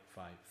 5,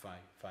 5, 5,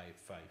 5,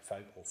 5,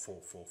 5, or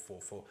 4, 4,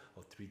 4, 4,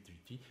 or 3, 3,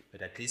 3.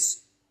 But at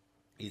least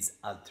it's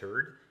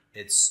altered.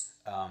 It's,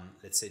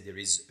 let's say there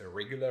is a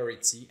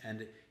regularity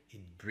and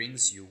it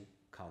brings you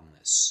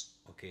calmness.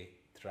 Okay,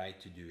 try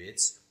to do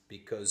it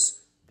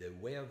because the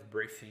way of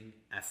breathing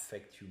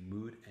affects your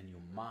mood and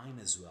your mind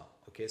as well.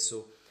 Okay,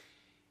 so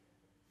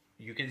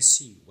you can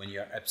see when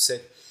you're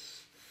upset,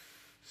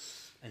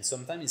 and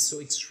sometimes it's so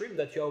extreme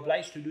that you're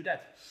obliged to do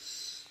that.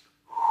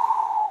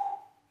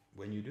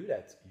 When you do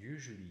that,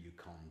 usually you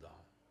calm down.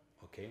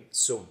 Okay,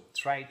 so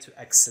try to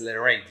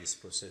accelerate this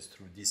process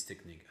through this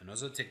technique.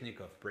 Another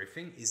technique of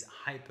breathing is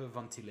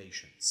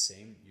hyperventilation.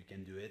 Same, you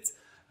can do it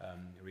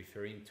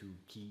referring to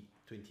key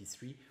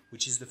 23,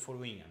 which is the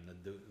following. I'm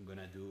not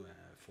gonna do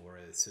for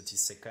 30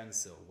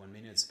 seconds or 1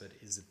 minute, but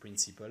it's the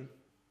principle.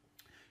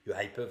 You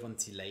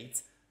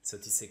hyperventilate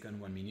 30 seconds,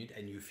 1 minute,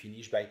 and you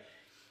finish by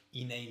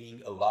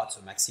inhaling a lot,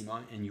 a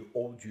maximum, and you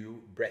hold your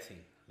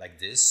breathing like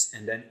this,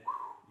 and then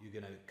you're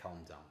gonna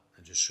calm down.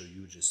 I'll just show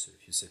you just a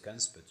few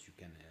seconds, but you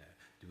can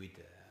do it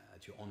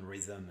at your own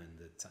rhythm and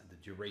the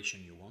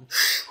duration you want.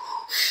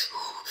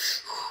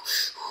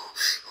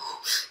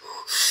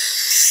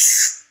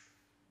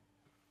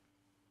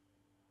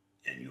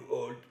 And you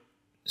hold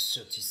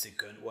 30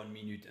 seconds, 1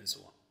 minute, and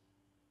so on.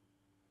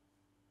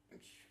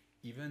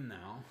 Even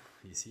now,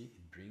 you see,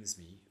 it brings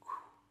me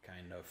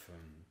kind of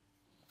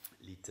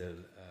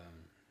little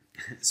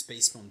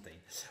space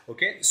mountain.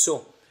 Okay,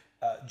 so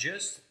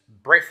just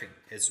breathing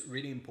is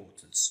really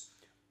important.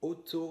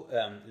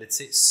 Let's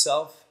say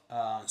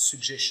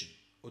self-suggestion.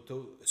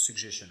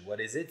 Auto-suggestion.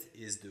 What is it?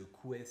 Is the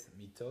Couet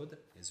method,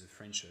 is a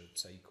French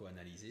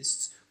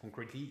psychoanalyst.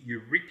 Concretely,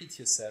 you repeat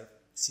yourself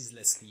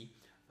ceaselessly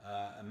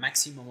a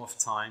maximum of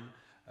time.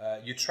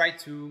 You try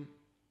to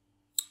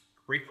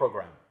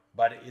reprogram,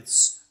 but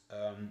it's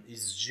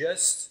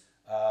just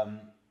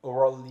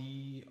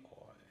orally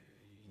or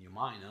in your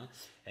mind,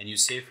 and you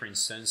say, for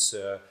instance,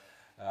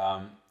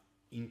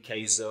 in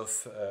case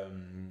of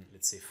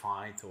let's say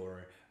fight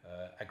or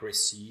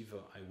aggressive,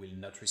 I will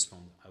not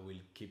respond. I will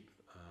keep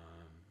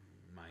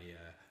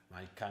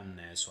my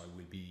calmness. So I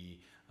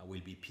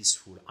will be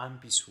peaceful. I'm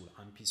peaceful.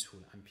 I'm peaceful.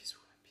 I'm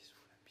peaceful. I'm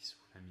peaceful. I'm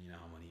peaceful. I'm in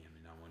harmony. I'm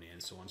in harmony,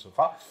 and so on and so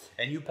far.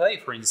 And you play,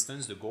 for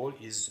instance, the goal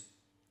is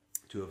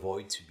to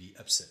avoid to be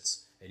upset.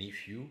 And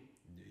if you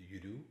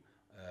do,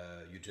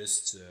 you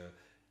just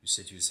you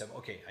say to yourself,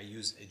 okay, I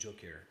use a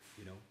joker.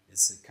 You know,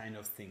 it's a kind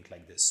of thing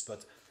like this.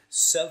 But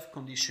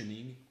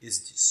self-conditioning is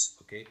this,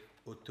 okay?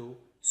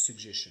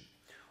 Auto-suggestion.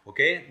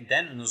 Okay,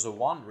 then another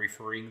one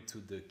referring to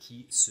the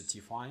key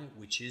 35,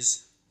 which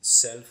is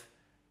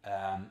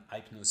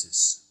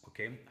self-hypnosis,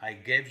 okay? I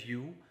gave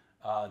you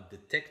the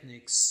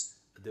techniques,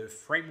 the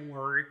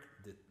framework,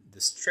 the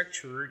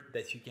structure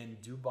that you can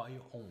do by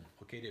your own,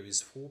 okay? There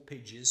is 4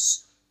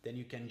 pages, then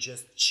you can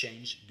just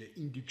change the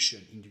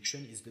induction.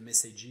 Induction is the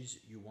messages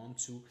you want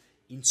to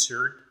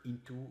insert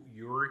into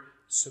your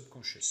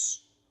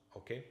subconscious,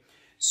 okay?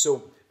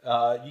 So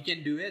you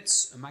can do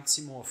it a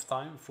maximum of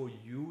time for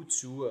you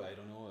to, I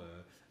don't know,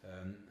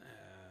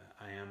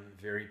 I am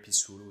very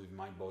peaceful with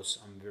my boss,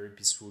 I'm very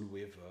peaceful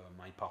with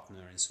my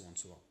partner, and so on and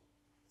so on.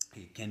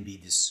 It can be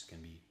this,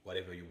 can be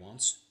whatever you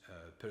want,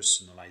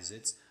 personalize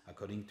it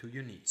according to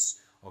your needs,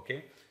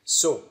 okay?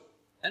 So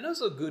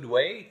another good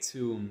way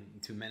to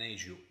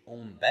manage your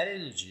own bad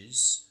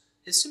energies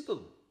is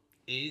simple,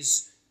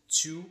 is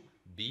to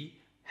be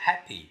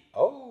happy.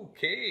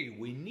 Okay,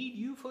 we need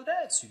you for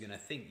that. So you're gonna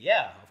think,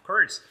 yeah, of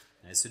course,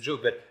 it's a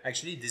joke, but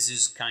actually this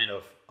is kind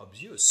of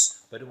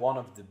obvious. But one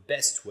of the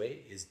best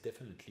way is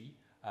definitely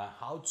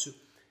how to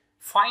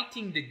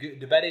fighting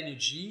the bad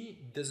energy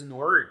doesn't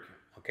work.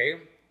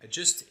 Okay,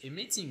 just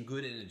emitting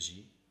good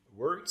energy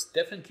works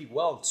definitely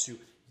well to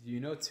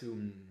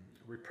to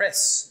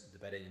repress the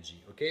bad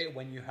energy. Okay,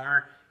 when you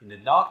are in the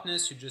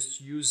darkness, you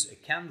just use a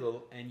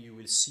candle and you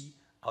will see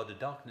how the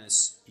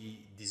darkness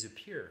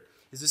disappear.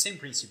 It's the same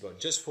principle,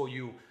 just for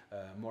you,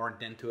 more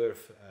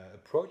down-to-earth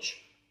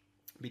approach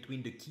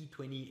between the key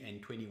 20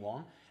 and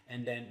 21,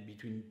 and then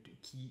between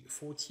key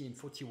 40 and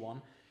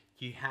 41,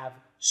 you have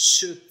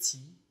 30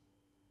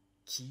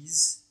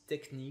 keys,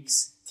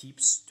 techniques,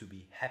 tips to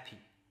be happy.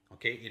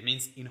 Okay, it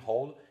means in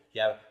whole,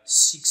 you have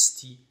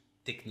 60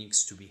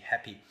 techniques to be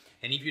happy.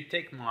 And if you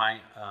take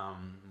my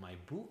my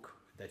book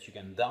that you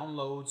can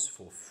download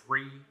for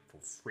free,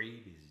 this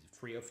is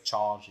free of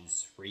charge,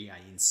 it's free, I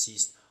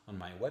insist, on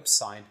my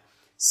website,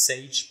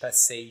 Sage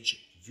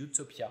Passage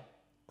Utopia,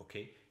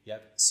 okay? you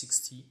have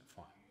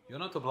 65. You're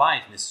not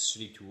obliged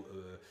necessarily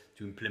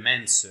to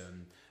implement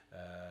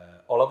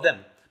all of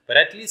them, but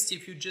at least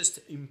if you just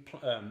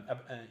implement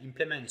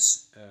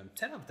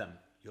 10 of them,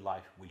 your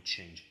life will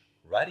change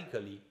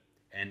radically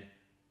and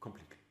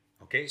completely.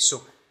 Okay,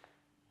 so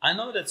I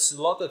know that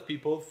a lot of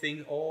people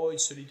think, oh,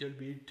 it's a little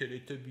bit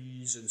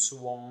Teletubbies and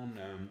so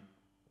on.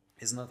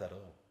 It's not at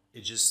all.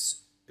 It's just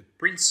a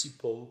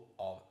principle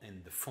of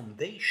and the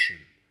foundation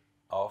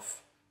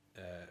of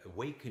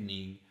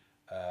awakening,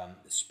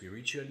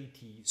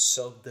 spirituality,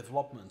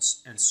 self-development,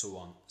 and so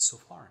on, so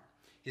far.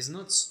 It's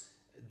not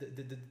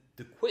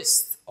the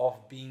quest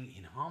of being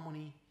in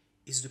harmony,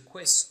 is the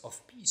quest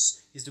of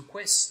peace, is the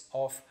quest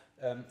of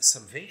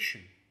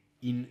salvation,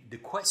 in the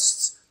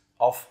quest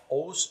of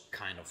all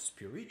kind of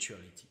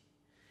spirituality.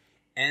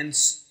 And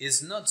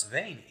is not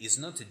vain, is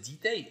not a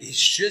detail,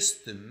 it's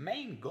just the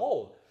main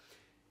goal.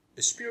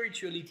 A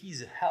spirituality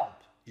is a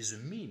help, is a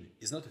mean,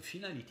 is not a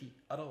finality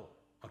at all.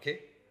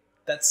 Okay?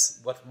 That's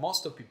what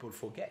most of people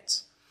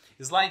forget.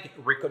 It's like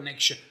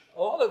reconnection.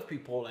 A lot of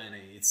people, and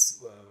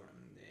it's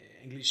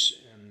English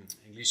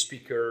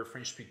speaker,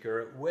 French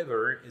speaker,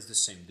 whoever is the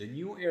same. The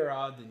new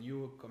era, the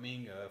new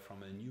coming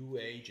from a new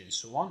age and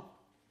so on.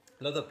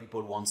 A lot of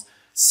people want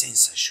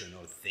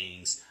sensational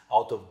things,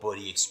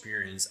 out-of-body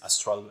experience,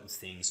 astral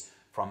things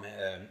from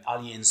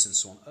aliens and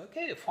so on.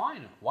 Okay,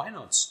 fine, why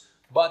not?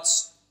 But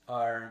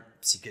our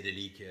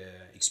psychedelic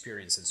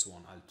experience and so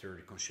on,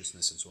 altered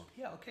consciousness and so on.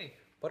 Yeah, okay.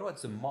 But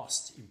what's the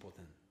most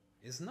important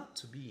is not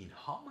to be in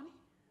harmony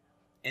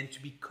and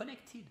to be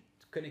connected.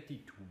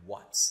 Connected to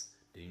what?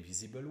 The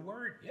invisible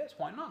world? Yes,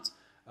 why not?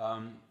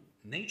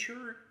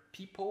 Nature,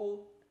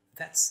 people,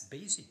 that's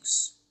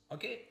basics.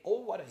 Okay,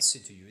 all what I say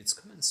to you, it's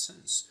common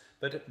sense.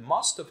 But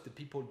most of the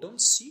people don't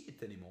see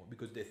it anymore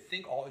because they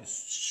think, oh,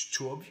 it's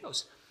too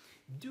obvious.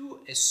 Do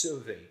a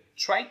survey.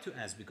 Try to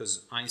ask,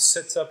 because I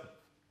set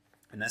up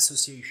an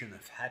association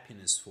of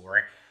happiness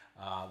for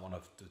one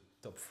of the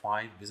top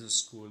 5 business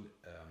school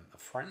of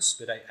France,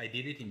 but I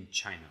did it in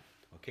China,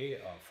 okay,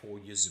 4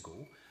 years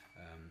ago.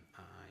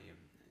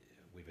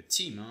 With a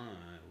team,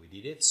 we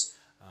did it,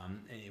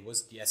 and it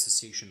was the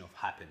Association of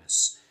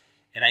Happiness.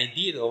 And I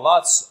did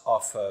lots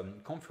of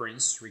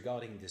conference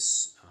regarding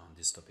this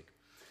topic.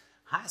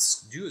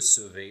 Do a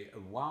survey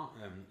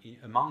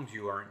among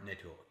your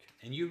network,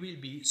 and you will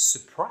be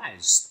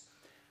surprised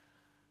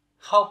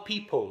how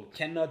people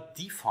cannot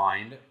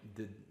define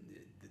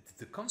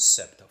the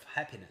concept of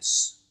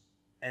happiness.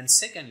 And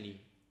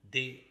secondly,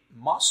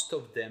 most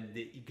of them,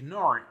 they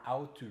ignore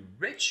how to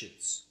reach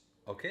it.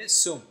 Okay,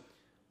 so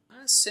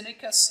as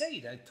Seneca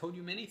said, I told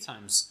you many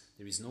times,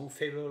 there is no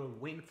favorable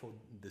wind for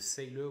the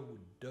sailor who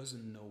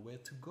doesn't know where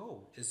to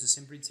go. It's the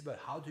same principle.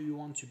 How do you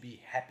want to be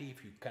happy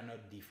if you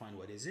cannot define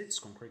what is it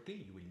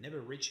concretely? You will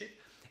never reach it.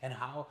 And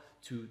how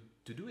to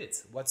do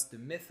it? What's the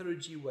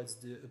methodology? What's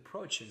the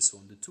approach? And so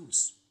on, the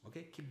tools.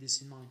 Okay, keep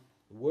this in mind.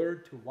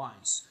 Word to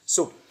wise.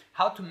 So,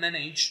 how to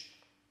manage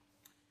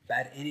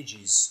bad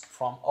energies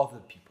from other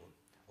people.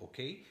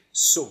 Okay,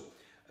 so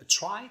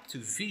try to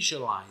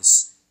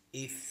visualize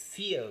a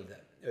shield,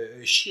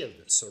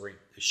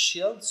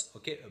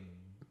 okay,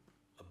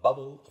 a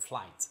bubble of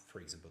light, for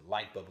example,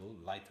 light bubble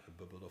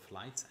of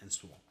light, and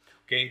so on.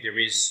 Okay, there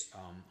is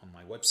on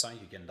my website,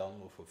 you can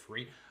download for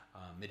free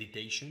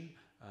meditation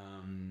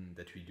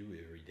that we do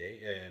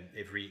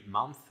every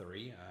month, through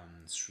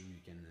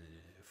you can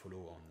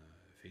follow on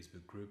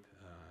Facebook group,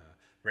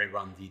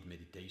 Well-Rounded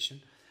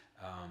Meditation.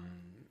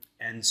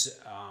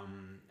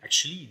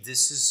 Actually,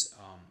 this is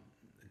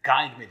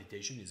guide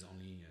meditation, is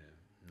only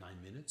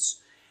 9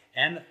 minutes,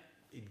 and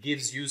it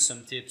gives you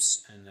some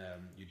tips, and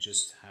you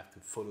just have to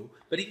follow.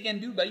 But you can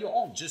do by your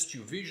own. Just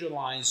you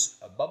visualize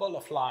a bubble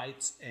of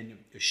light and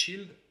a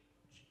shield.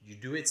 You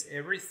do it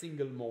every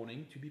single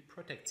morning to be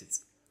protected.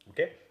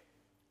 Okay?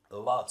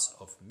 Lots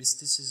of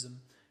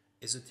mysticism,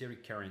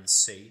 esoteric currents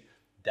say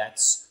that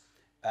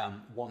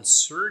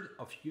 1/3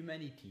 of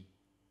humanity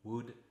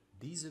would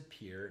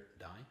disappear,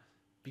 die,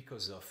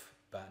 because of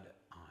bad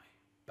eye.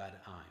 Bad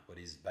eye. What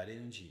is bad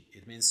energy?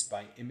 It means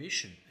by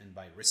emission and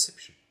by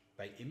reception.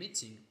 By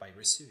emitting, by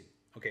receiving.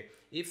 Okay,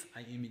 if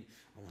I emit,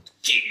 I want to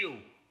kill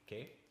you.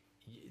 Okay,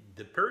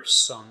 the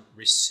person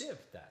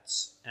received that,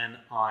 and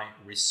I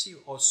receive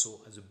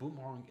also as a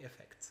boomerang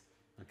effect.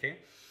 Okay,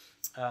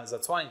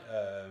 that's why,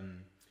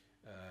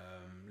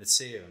 let's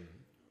say,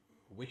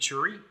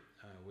 witchery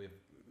with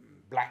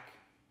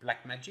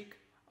black magic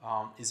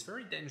is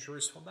very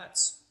dangerous for that.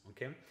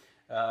 Okay,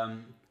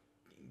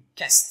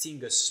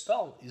 casting a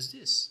spell is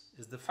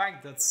the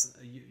fact that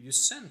you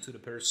send to the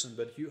person,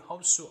 but you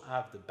also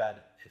have the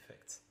bad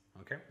effect.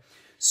 Okay,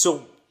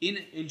 so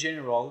in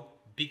general,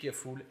 be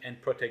careful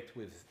and protect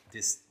with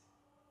this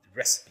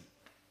recipe.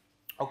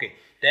 Okay,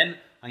 then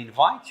I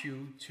invite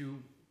you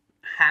to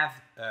have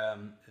a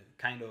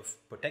kind of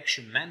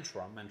protection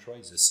mantra. Mantra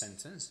is a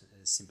sentence,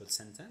 a simple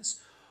sentence,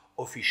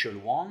 official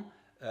one,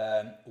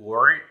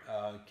 or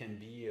can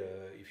be,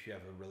 if you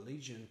have a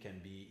religion, can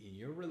be in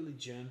your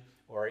religion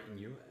or in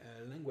your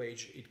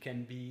language. It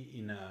can be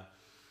in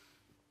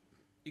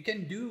you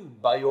can do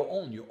by your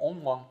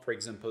own one, for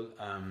example,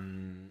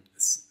 and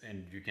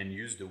you can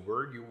use the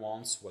word you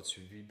want, what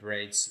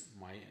vibrates,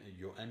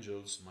 your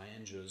angels, my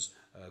angels,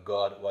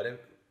 God,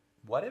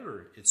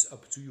 whatever, it's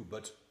up to you.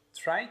 But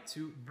try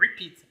to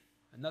repeat,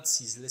 not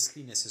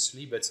ceaselessly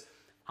necessarily, but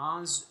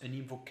as an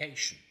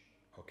invocation,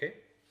 okay?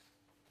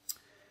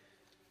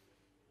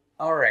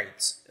 All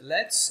right,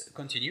 let's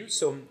continue.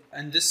 So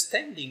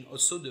understanding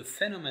also the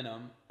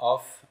phenomenon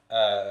of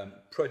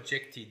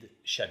projected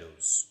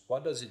shadows.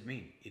 What does it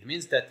mean? It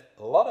means that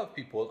a lot of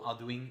people are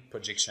doing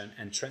projection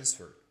and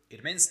transfer.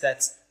 It means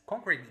that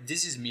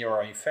this is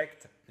mirror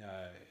effect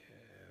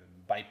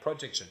by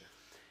projection.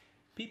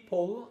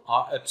 People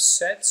are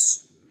upset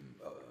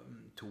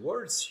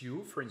towards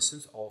you, for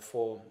instance, or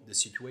for the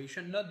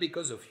situation, not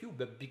because of you,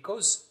 but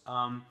because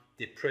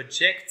they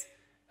project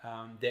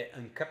their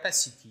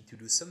incapacity to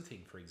do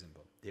something, for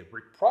example. They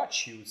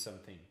reproach you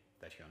something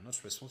that you are not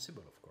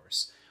responsible, of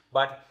course.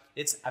 But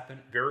it's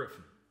happened very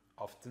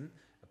often.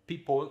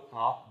 People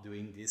are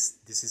doing this.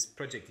 This is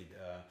projected.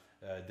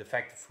 The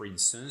fact, for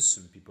instance,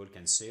 some people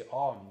can say,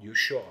 oh, you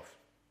show off.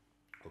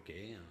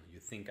 Okay, you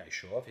think I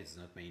show off. It's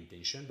not my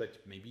intention, but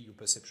maybe your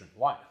perception.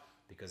 Why?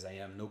 Because I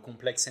have no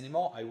complex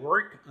anymore. I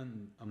work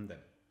on them.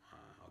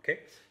 Okay,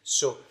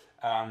 so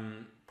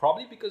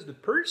probably because the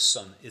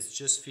person is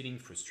just feeling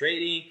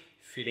frustrating,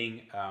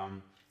 feeling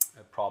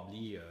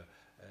probably,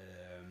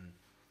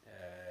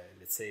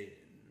 let's say,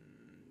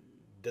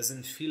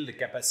 doesn't feel the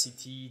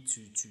capacity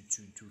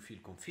to feel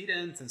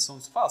confident and so on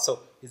and so forth. So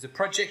it's a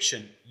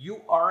projection.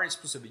 You are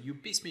responsible. You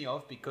piss me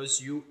off because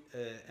you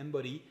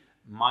embody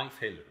my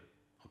failure.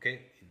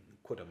 Okay, in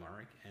quote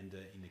mark and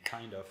in a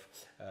kind of,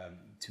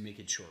 to make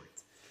it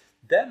short.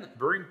 Then,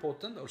 very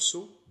important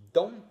also,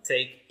 don't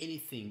take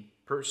anything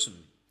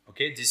personally.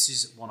 Okay, this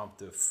is one of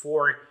the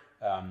four,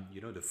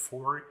 the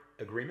four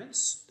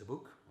agreements, the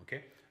book,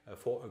 okay?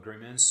 4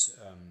 agreements,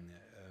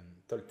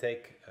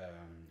 Toltec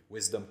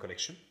Wisdom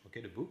Collection,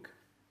 okay, the book,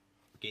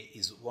 okay,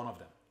 is one of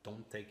them.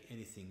 Don't take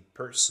anything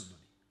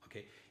personally,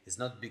 okay? It's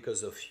not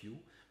because of you.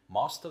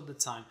 Most of the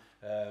time,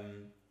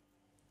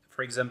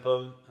 for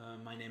example,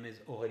 my name is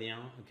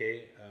Aurélien,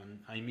 okay?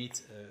 I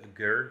meet a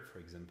girl, for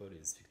example,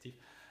 it's fictive,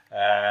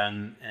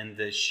 and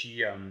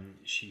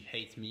she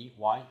hates me.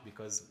 Why?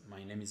 Because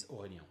my name is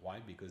Aurélien. Why?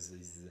 Because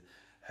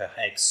her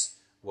ex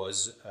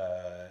was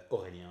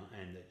Aurélien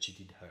and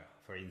cheated her,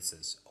 for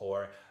instance,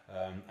 or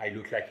I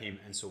look like him,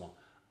 and so on.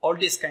 All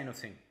this kind of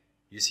thing,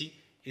 you see,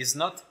 is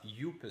not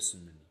you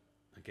personally.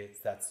 Okay,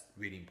 that's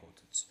really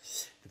important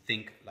to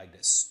think like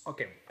this.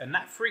 Okay, an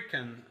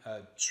African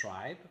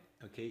tribe,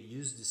 okay,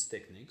 use these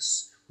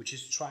techniques, which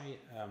is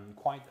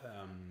quite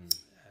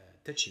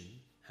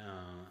touching.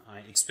 I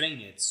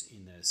explain it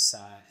in a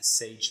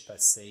Sage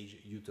Passage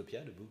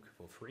Utopia, the book,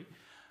 for free.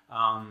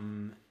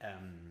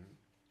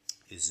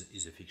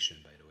 Is a fiction,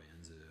 by the way,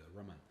 and a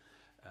roman,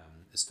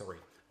 a story.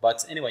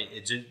 But anyway,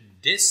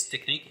 this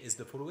technique is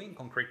the following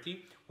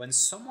concretely. When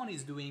someone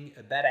is doing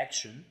a bad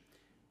action,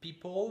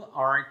 people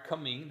are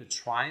coming, the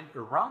tribe,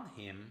 around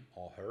him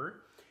or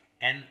her,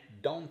 and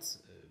don't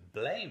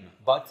blame,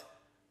 but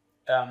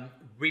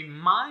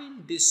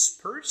remind this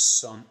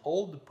person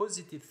all the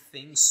positive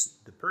things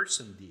the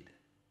person did,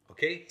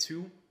 okay,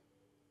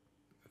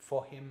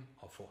 for him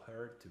or for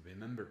her to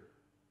remember,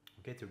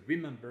 okay, to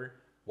remember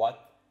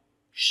what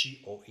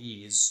she or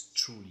he is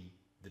truly,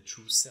 the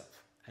true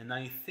self. And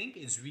I think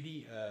it's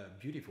really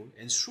beautiful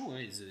and true.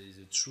 It's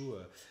a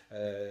true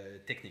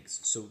techniques.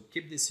 So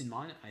keep this in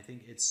mind. I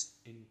think it's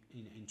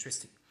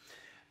interesting.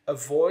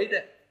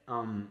 Avoid,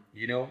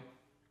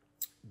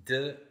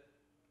 the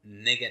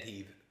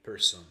negative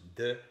person,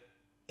 the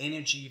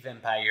energy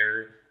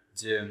vampire,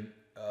 the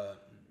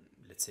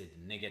let's say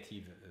the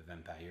negative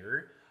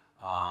vampire,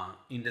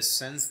 in the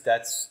sense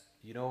that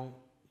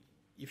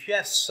if you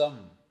have some,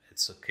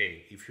 it's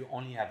okay. If you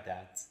only have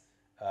that,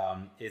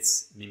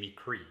 it's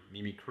mimicry.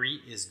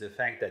 Mimicry is the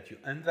fact that your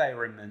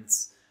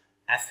environments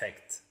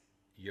affect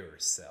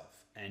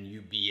yourself and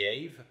you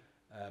behave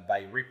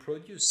by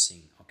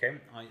reproducing. Okay,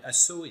 I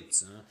saw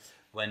it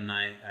when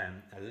I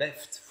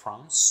left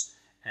France,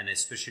 and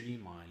especially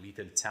my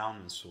little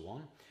town and so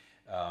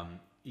on.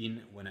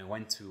 When I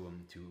went to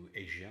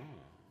Asia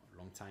a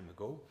long time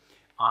ago,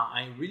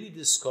 I really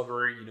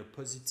discovered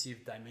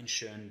positive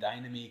dimension,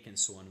 dynamic, and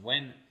so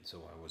on.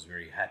 So I was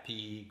very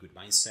happy, good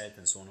mindset,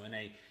 and so on. When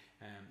I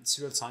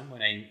several times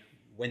when I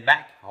went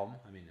back home,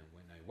 when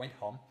I went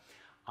home,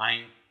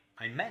 I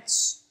met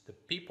the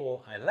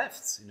people I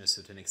left in a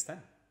certain extent,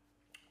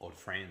 old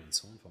friends and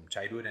so on from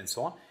childhood and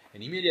so on,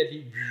 and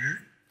immediately,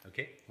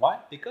 okay, why?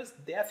 Because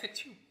they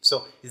affect you.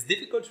 So it's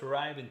difficult to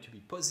arrive and to be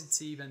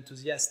positive,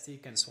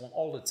 enthusiastic, and so on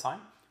all the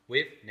time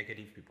with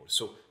negative people.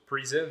 So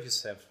preserve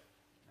yourself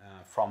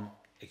from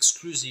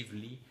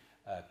exclusively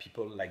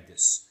people like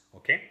this.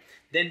 Okay,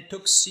 then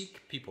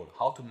toxic people,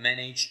 how to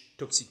manage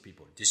toxic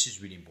people. This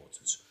is really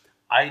important.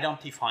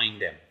 Identifying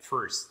them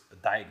first, a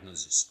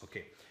diagnosis.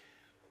 Okay,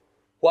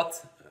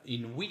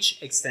 in which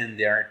extent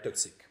they are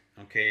toxic.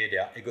 Okay, they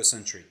are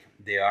egocentric.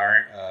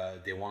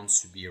 They want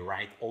to be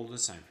right all the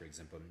time. For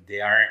example,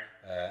 they are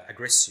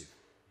aggressive.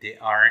 They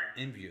are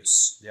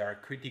envious. They are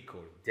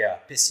critical. They are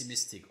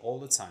pessimistic all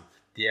the time.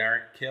 They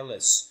are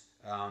careless.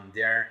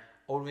 They are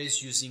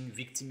always using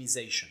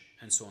victimization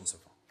and so on and so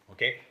forth.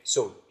 Okay,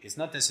 so it's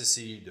not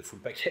necessarily the full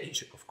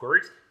package, of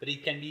course, but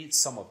it can be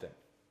some of them.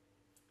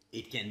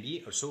 It can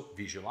be also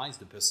visualize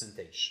the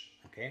percentage.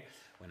 Okay,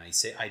 when I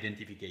say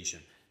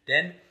identification,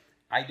 then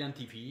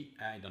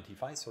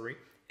identify. Sorry,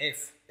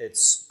 if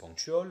it's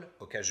punctual,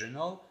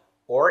 occasional,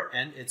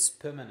 and it's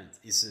permanent.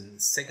 It's in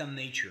second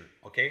nature.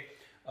 Okay,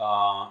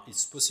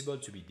 it's possible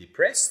to be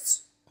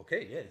depressed.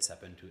 Okay, yeah, it's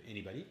happened to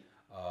anybody.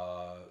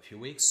 Few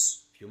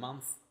weeks, few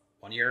months,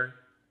 1 year,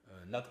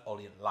 not all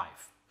in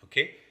life.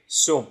 Okay,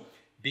 so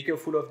be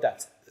careful of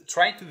that.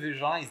 Try to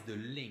visualize the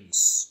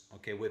links.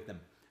 Okay, with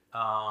them,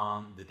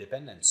 the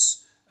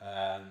dependence.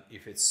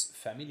 If it's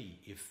family,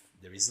 if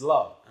there is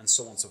love, and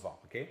so on and so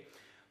forth. Okay,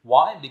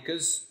 why?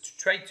 Because to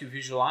try to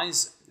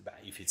visualize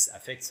if it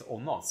affects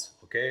or not.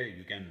 Okay,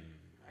 you can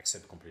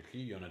accept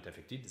completely you're not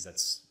affected.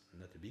 That's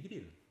not a big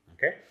deal.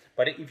 Okay,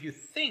 but if you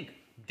think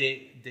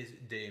they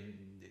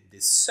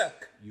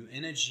suck your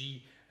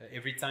energy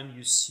every time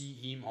you see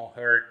him or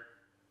her,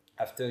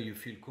 after you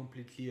feel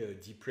completely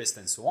depressed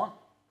and so on,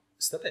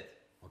 stop it.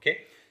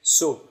 Okay,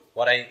 so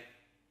what I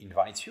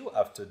invite you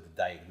after the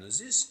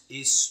diagnosis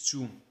is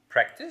to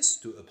practice,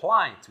 to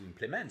apply, to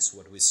implement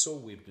what we saw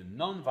with the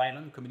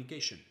non-violent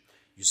communication.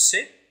 You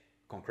say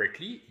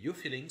concretely your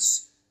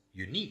feelings,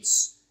 your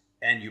needs,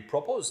 and you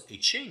propose a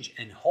change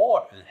and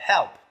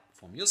help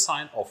from your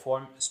side or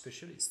from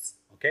specialists.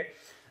 Okay,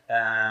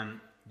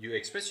 you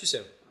express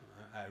yourself.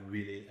 I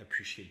really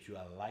appreciate you.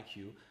 I like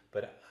you,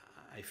 but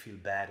I feel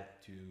bad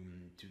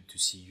to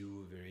see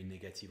you very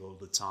negative all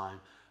the time.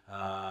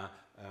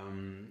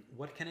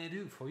 What can I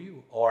do for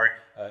you? Or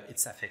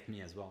it's affect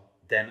me as well.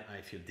 Then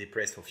I feel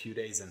depressed for a few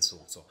days and so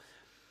on. So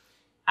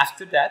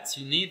after that,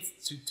 you need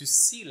to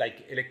see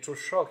like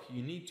electroshock.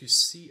 You need to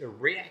see a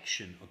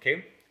reaction.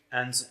 Okay,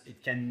 and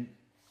it can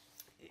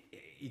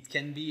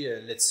be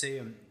let's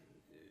say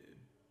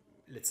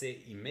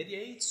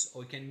immediate,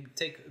 or it can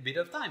take a bit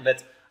of time.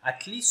 But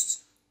at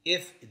least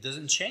if it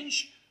doesn't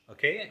change,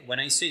 okay. When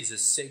I say it's a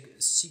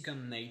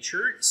second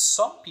nature,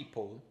 some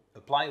people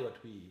apply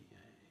what we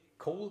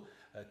call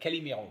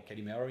Calimero.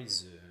 Calimero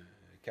is a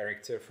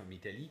character from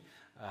Italy,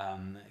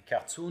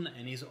 cartoon,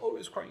 and he's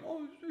always crying,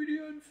 oh, it's really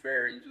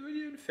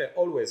unfair,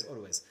 always.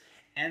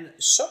 And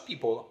some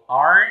people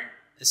are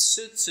a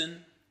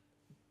certain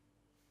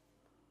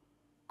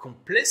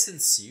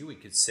complacency, we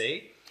could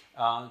say,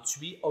 to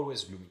be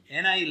always gloomy.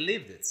 And I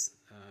lived it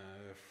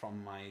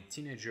from my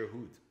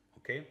teenagerhood,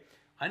 okay?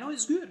 I know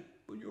it's good,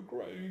 but you're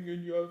crying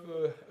and you have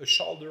a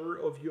shoulder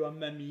of your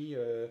mommy,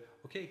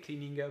 okay,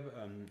 cleaning up,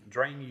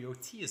 drying your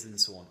tears and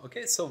so on,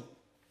 okay? So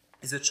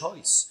it's a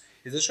choice.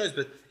 It's a choice,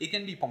 but it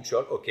can be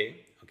punctual,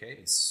 okay,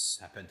 it's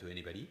happened to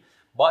anybody.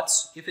 But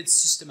if it's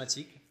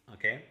systematic,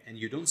 okay, and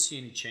you don't see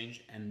any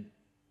change, and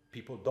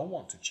people don't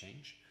want to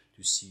change,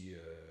 to see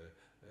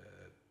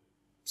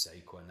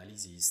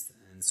psychoanalyst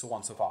and so on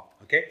and so forth,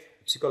 okay,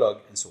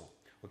 psychologue and so on,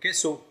 okay,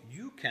 so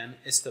you can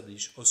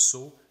establish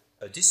also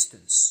a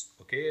distance,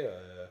 okay,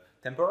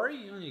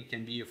 temporary, it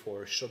can be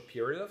for a short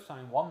period of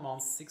time, 1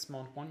 month, 6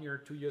 months, 1 year,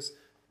 2 years,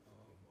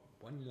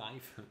 one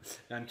life.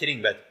 No, I'm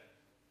kidding, but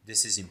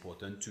this is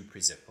important to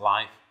preserve.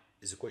 Life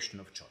is a question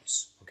of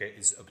choice, okay,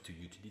 it's up to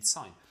you to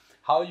decide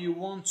how you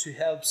want to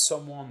help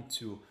someone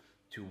to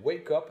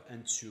wake up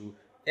and to,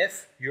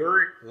 if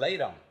you're laid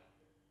down,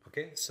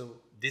 okay, so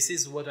this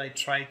is what I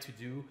try to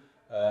do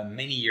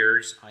many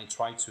years. I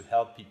try to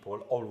help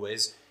people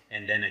always,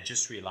 and then I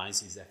just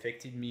realized it's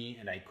affected me,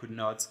 and I could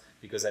not,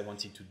 because I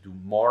wanted to do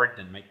more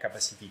than my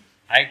capacity.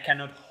 I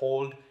cannot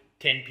hold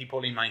 10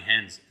 people in my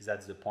hands.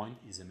 That's the point,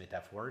 is a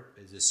metaphor.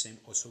 It's the same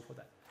also for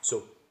that.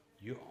 So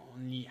you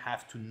only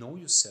have to know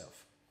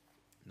yourself.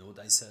 Know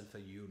thyself,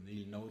 and you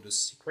will know the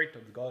secret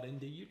of God and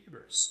the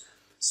universe.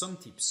 Some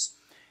tips.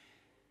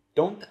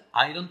 Don't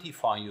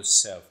identify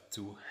yourself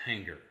to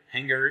anger.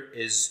 Anger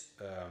is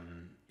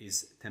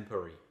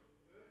temporary.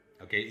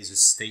 Okay, is a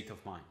state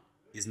of mind.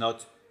 It's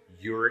not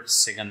your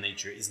second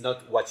nature. It's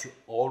not what you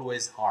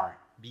always are.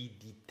 Be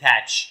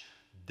detached.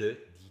 The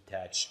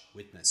detached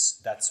witness.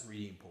 That's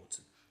really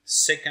important.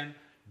 Second,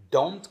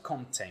 don't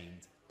contain.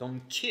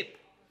 Don't keep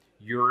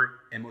your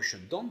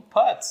emotion. Don't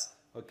put.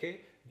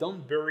 Okay,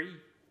 don't bury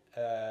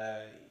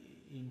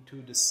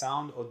into the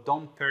sound, or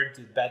don't put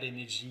the bad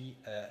energy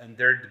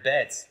under the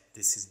bed.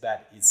 This is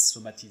bad. It's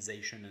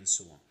somatization and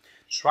so on.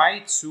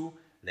 Try to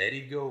let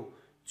it go,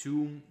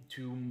 to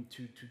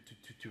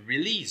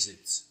release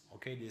it.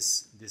 Okay,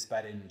 this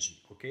bad energy.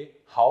 Okay,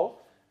 how?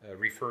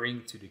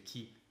 Referring to the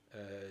key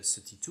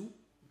 32,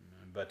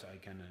 but I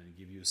can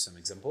give you some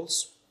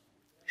examples.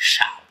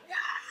 Shout.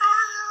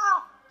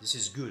 This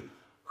is good.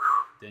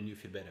 Then you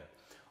feel better.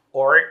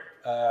 Or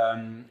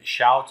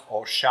shout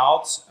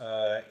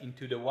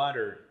into the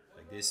water,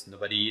 like this.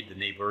 Nobody, the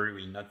neighbor,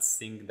 will not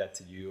think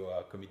that you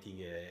are committing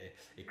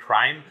a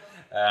crime.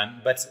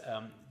 But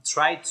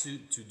try to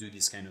do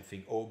this kind of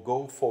thing, or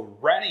go for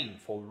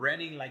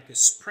running like a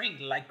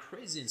sprint, like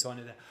crazy, and so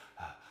on.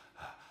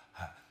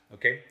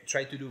 Okay,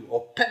 try to do,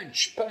 or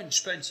punch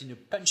in a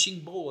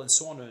punching ball and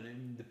so on, and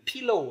in the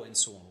pillow and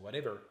so on,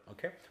 whatever.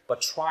 Okay, but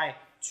try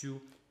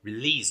to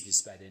release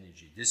this bad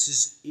energy. This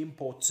is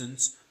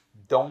important.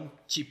 Don't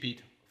keep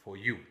it for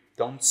you.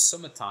 Don't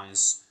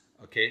somatize.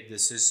 Okay,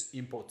 this is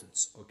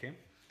important. Okay,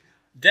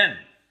 then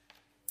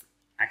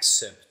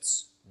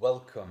accept,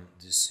 welcome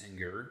this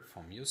anger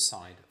from your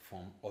side,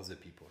 from other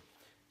people.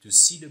 To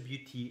see the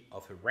beauty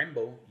of a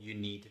rainbow, you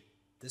need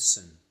the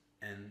sun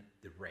and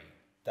the rain.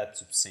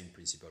 That's the same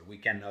principle. We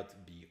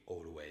cannot be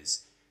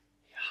always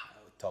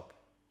top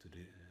to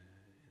the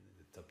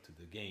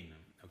game.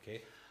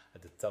 Okay,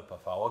 at the top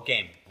of our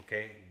game.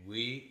 Okay,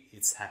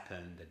 it's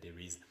happened that there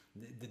is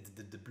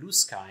the blue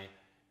sky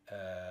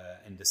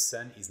and the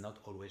sun is not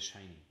always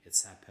shining.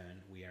 It's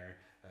happened. We are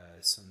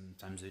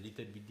sometimes a little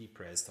bit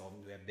depressed, or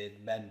we have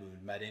bad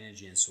mood, bad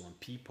energy, and so on.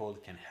 People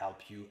can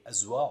help you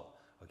as well.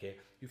 Okay,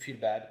 you feel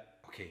bad.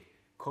 Okay,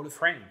 call a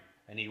friend,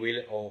 and he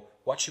will, or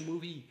watch a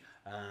movie.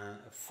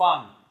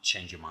 Fun,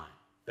 change your mind,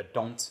 but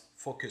don't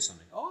focus on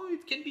it. Oh,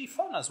 it can be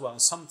fun as well.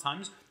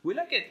 Sometimes we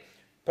like it.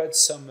 Put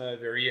some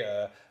very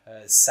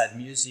sad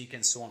music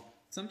and so on.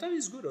 Sometimes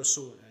it's good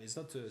also. It's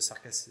not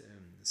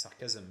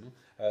sarcasm. No?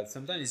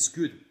 Sometimes it's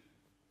good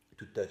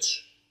to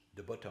touch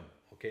the bottom.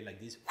 Okay,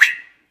 like this.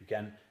 You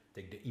can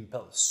take the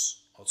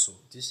impulse. Also,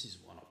 this is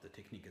one of the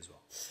techniques as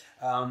well.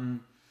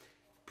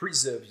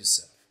 Preserve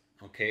yourself.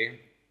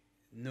 Okay.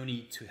 No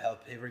need to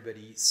help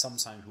everybody.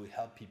 Sometimes we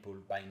help people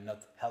by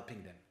not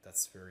helping them.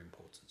 That's very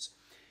important.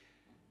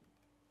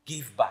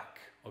 Give back,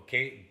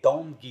 okay?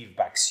 Don't give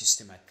back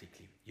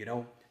systematically. You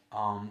know,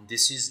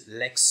 this is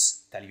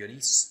lex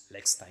talionis.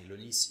 Lex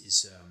talionis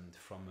is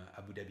from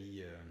Abu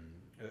Dhabi,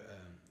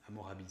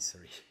 Hammurabi,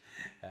 sorry.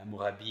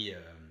 Hammurabi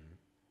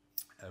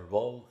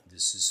role.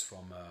 This is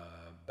from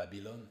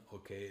Babylon,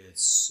 okay?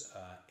 It's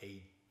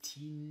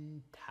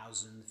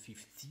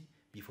 18,050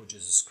 before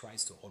Jesus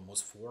Christ, or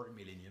almost 4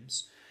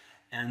 millenniums.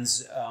 And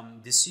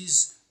this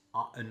is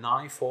an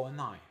eye for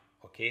an eye,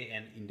 okay?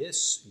 And in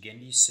this,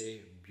 Gandhi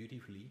say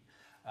beautifully,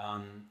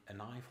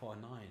 an eye for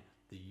an eye.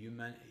 The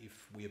human,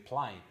 if we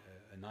apply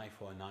an eye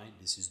for an eye,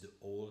 this is the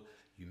whole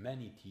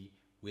humanity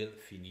will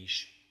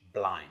finish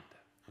blind.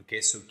 Okay,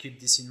 so keep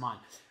this in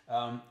mind.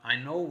 I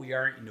know we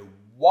are in a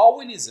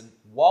Darwinism,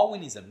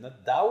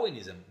 not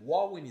Darwinism,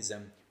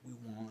 Darwinism. We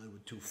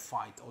want to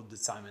fight all the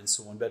time and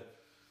so on, but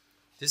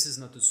this is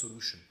not a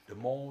solution. The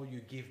more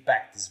you give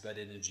back this bad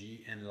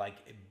energy, and like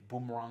a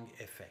boomerang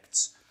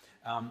effects.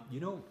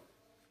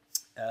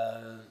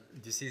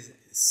 This is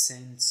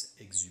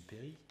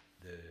Saint-Exupéry,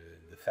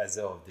 the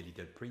father of the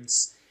Little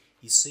Prince.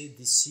 He said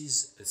this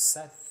is a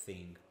sad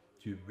thing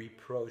to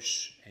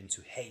reproach and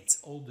to hate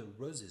all the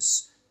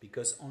roses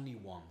because only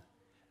one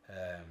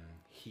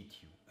hit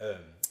you.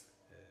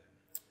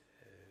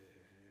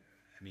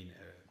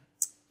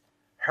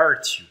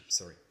 Hurt you.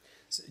 Sorry.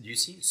 So, do you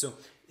see? So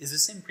it's the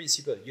same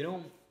principle. You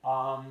know,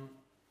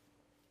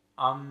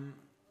 I'm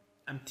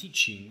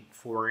teaching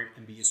for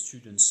MBA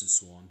students and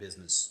so on.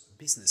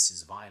 Business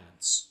is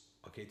violence.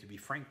 Okay, to be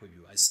frank with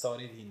you, I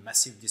started in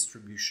massive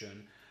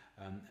distribution.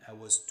 I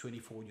was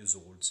 24 years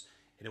old,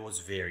 and it was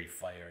very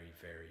fiery,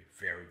 very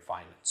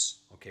violent.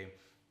 Okay,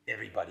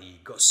 everybody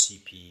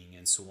gossiping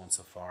and so on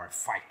so far,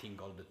 fighting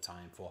all the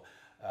time for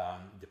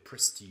the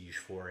prestige,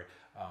 for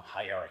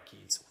hierarchy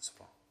and so on so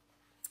far.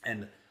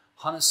 And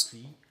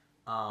honestly,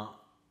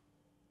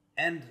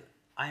 and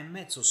I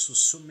met also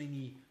so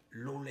many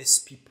lawless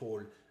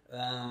people,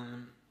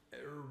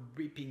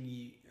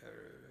 ripping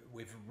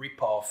with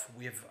rip-off,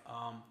 with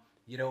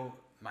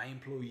my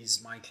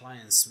employees, my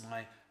clients,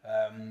 my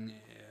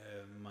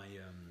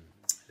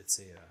let's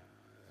say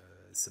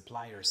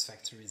suppliers,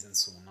 factories, and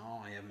so on.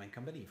 Now I have my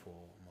company for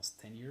almost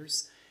 10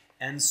 years,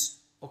 and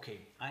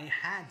okay, I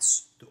had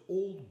the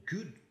all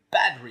good,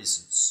 bad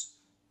reasons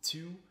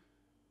to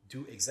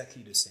do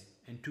exactly the same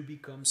and to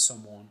become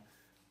someone,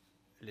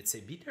 let's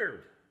say,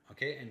 bitter,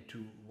 okay, and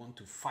to want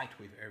to fight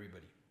with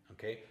everybody,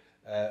 okay.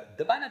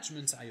 The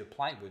management I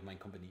applied with my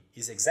company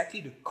is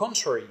exactly the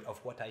contrary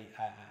of what I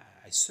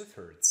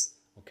suffered,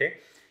 okay.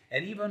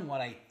 And even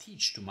what I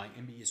teach to my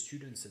MBA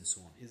students and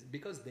so on is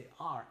because they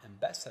are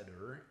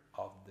ambassador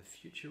of the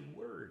future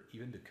world,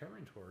 even the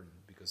current world,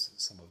 because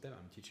some of them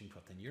I'm teaching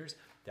for 10 years,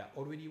 they are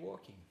already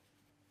working.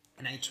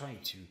 And I try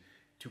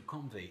to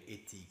convey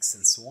ethics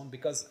and so on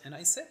because, and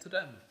I said to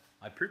them,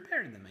 I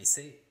prepare them, I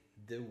say,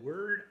 the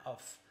word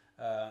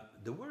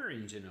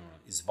in general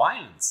is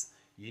violence.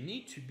 You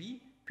need to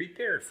be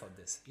prepared for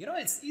this. You know,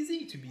 it's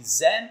easy to be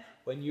zen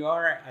when you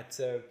are at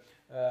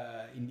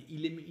in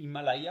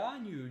Himalaya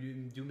and you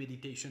do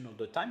meditation all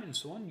the time and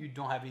so on. You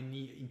don't have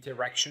any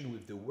interaction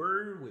with the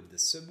world, with the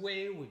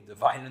subway, with the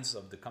violence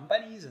of the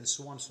companies and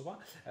so on,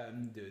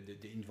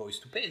 the invoice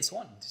to pay and so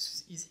on. This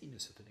is easy in a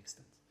certain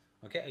extent.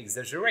 Okay, I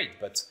exaggerate,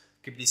 but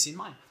keep this in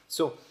mind.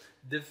 So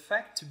the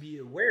fact to be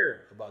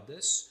aware about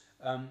this,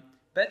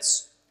 but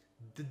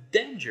the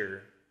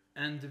danger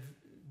and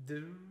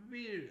the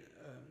real,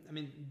 I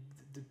mean,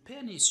 the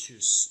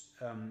pernicious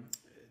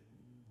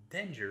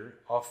danger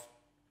of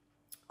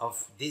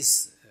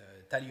this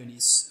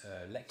talionis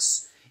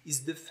lex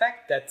is the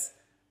fact that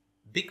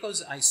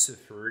because I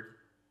suffered,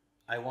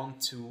 I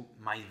want to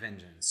my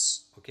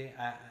vengeance. Okay,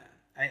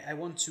 I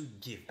want to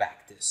give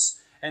back this,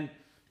 and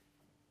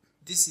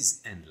this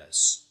is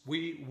endless.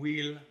 We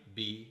will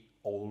be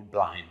all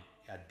blind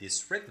at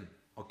this rhythm.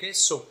 Okay,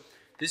 so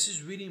this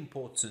is really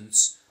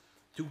important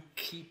to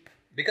keep,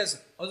 because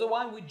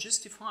otherwise we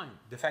justify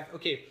the fact,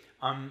 okay,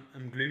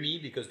 I'm gloomy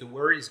because the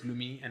world is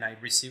gloomy and I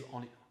receive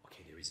only,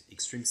 okay, there is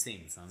extreme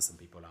things, and some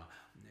people are,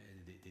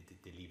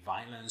 they live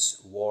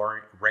violence,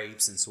 war,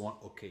 rapes and so on,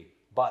 okay,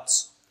 but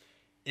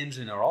in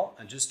general,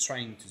 I'm just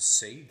trying to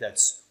say that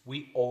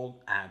we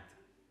all had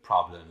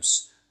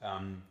problems,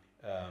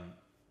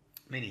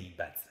 many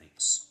bad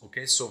things,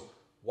 okay, so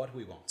what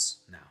we want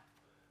now,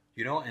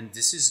 you know, and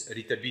this is a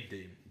little bit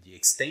the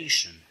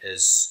extension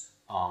is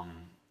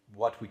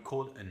what we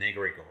call an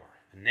egregore.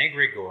 An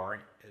egregore,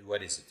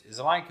 what is it? It's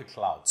like a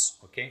clouds,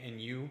 okay?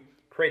 And you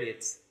create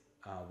it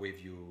with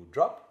your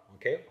drop,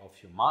 okay, of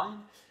your mind,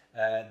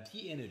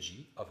 the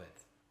energy of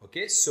it,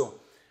 okay? So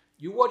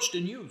you watch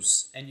the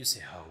news and you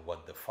say, oh,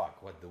 what the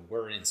fuck, what the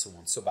world and so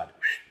on, so bad.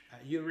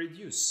 You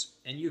reduce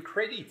and you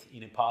create it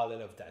in a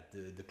parallel of that,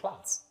 the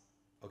clouds,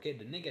 okay,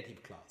 the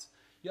negative clouds.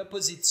 You are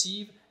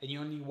positive and you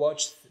only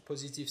watch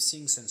positive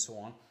things and so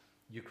on.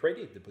 You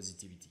create the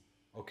positivity,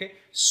 okay?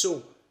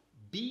 So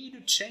be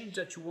the change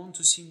that you want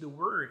to see in the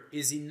world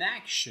is in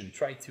action.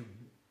 Try to,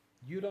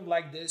 you don't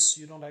like this,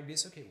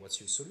 okay, what's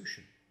your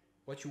solution?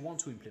 What you want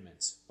to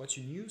implement? What's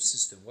your new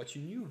system? What's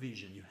your new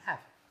vision you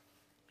have?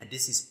 And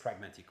this is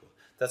pragmatical.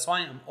 That's why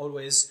I'm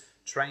always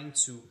trying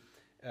to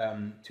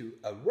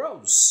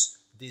arouse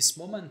this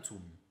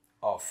momentum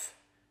of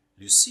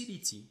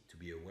lucidity, to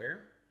be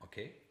aware,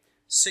 okay?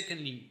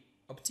 Secondly,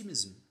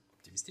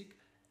 optimistic,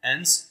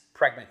 and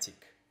pragmatic,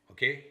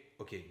 okay?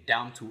 Okay,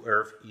 down to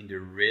earth in the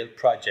real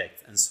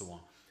project and so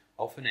on.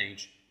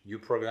 Orphanage, new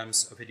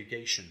programs of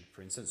education,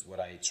 for instance, what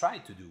I try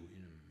to do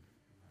in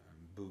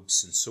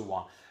books and so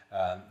on.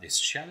 This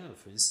channel,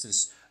 for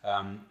instance,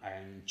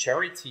 and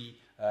charity,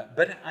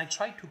 but I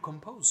try to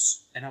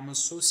compose, and I'm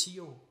also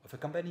CEO of a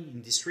company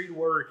in this real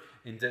world,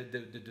 in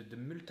the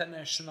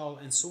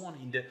multinational and so on,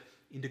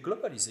 in the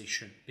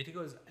globalization,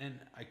 because, and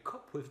I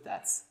cope with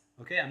that.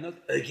 Okay, I'm not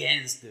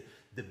against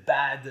the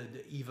bad,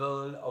 the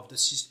evil of the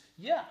system.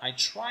 Yeah, I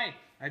tried.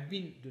 I've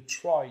been the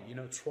Troy, you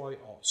know, Troy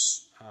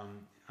horse.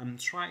 I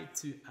tried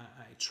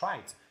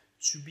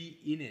to be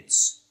in it,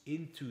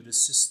 into the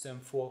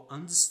system for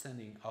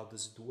understanding how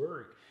does it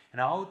work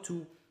and how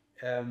to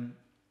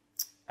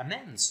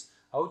amend,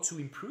 how to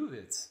improve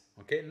it.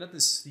 Okay, not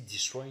necessarily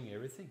destroying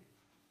everything.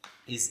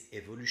 Is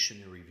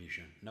evolutionary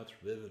vision, not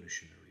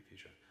revolutionary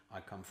vision. I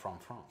come from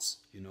France.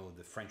 You know,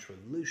 the French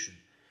Revolution.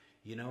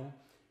 You know,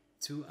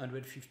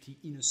 250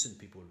 innocent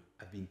people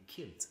have been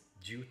killed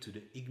due to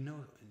the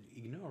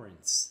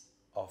ignorance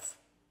of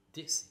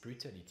this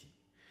brutality.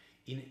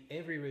 In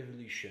every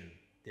revolution,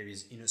 there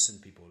is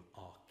innocent people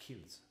are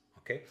killed.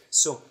 Okay,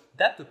 so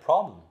that's the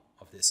problem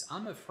of this.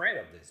 I'm afraid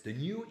of this. The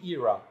new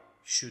era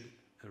should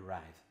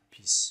arrive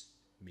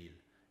piecemeal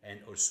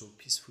and also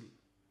peacefully.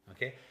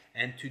 Okay,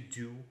 and to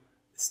do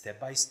step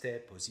by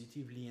step,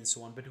 positively and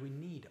so on. But we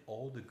need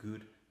all the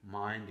good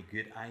mind, the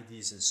good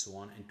ideas and so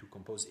on, and to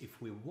compose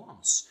if we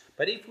want.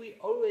 But if we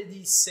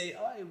already say,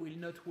 oh, it will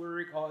not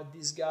work, or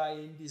this guy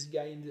and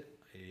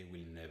it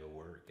will never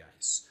work,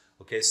 guys.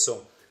 Okay,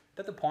 so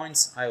that's the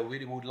points I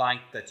really would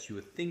like that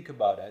you think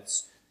about it.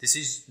 This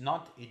is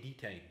not a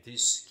detail.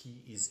 This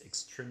key is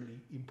extremely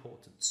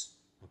important.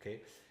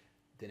 Okay,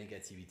 the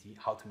negativity,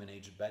 how to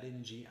manage bad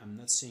energy. I'm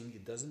not saying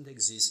it doesn't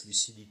exist,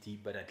 lucidity,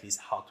 but at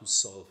least how to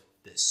solve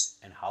this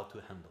and how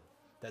to handle.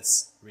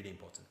 That's really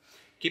important.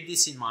 Keep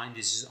this in mind.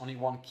 This is only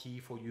one key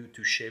for you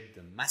to shape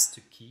the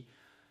master key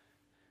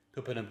to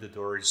open up the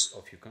doors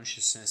of your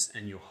consciousness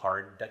and your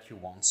heart that you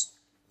want.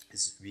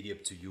 It's really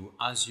up to you.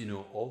 As you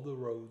know, all the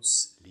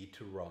roads lead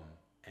to Rome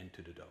and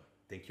to the Dome.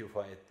 Thank you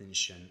for your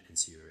attention and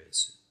see you very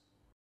soon.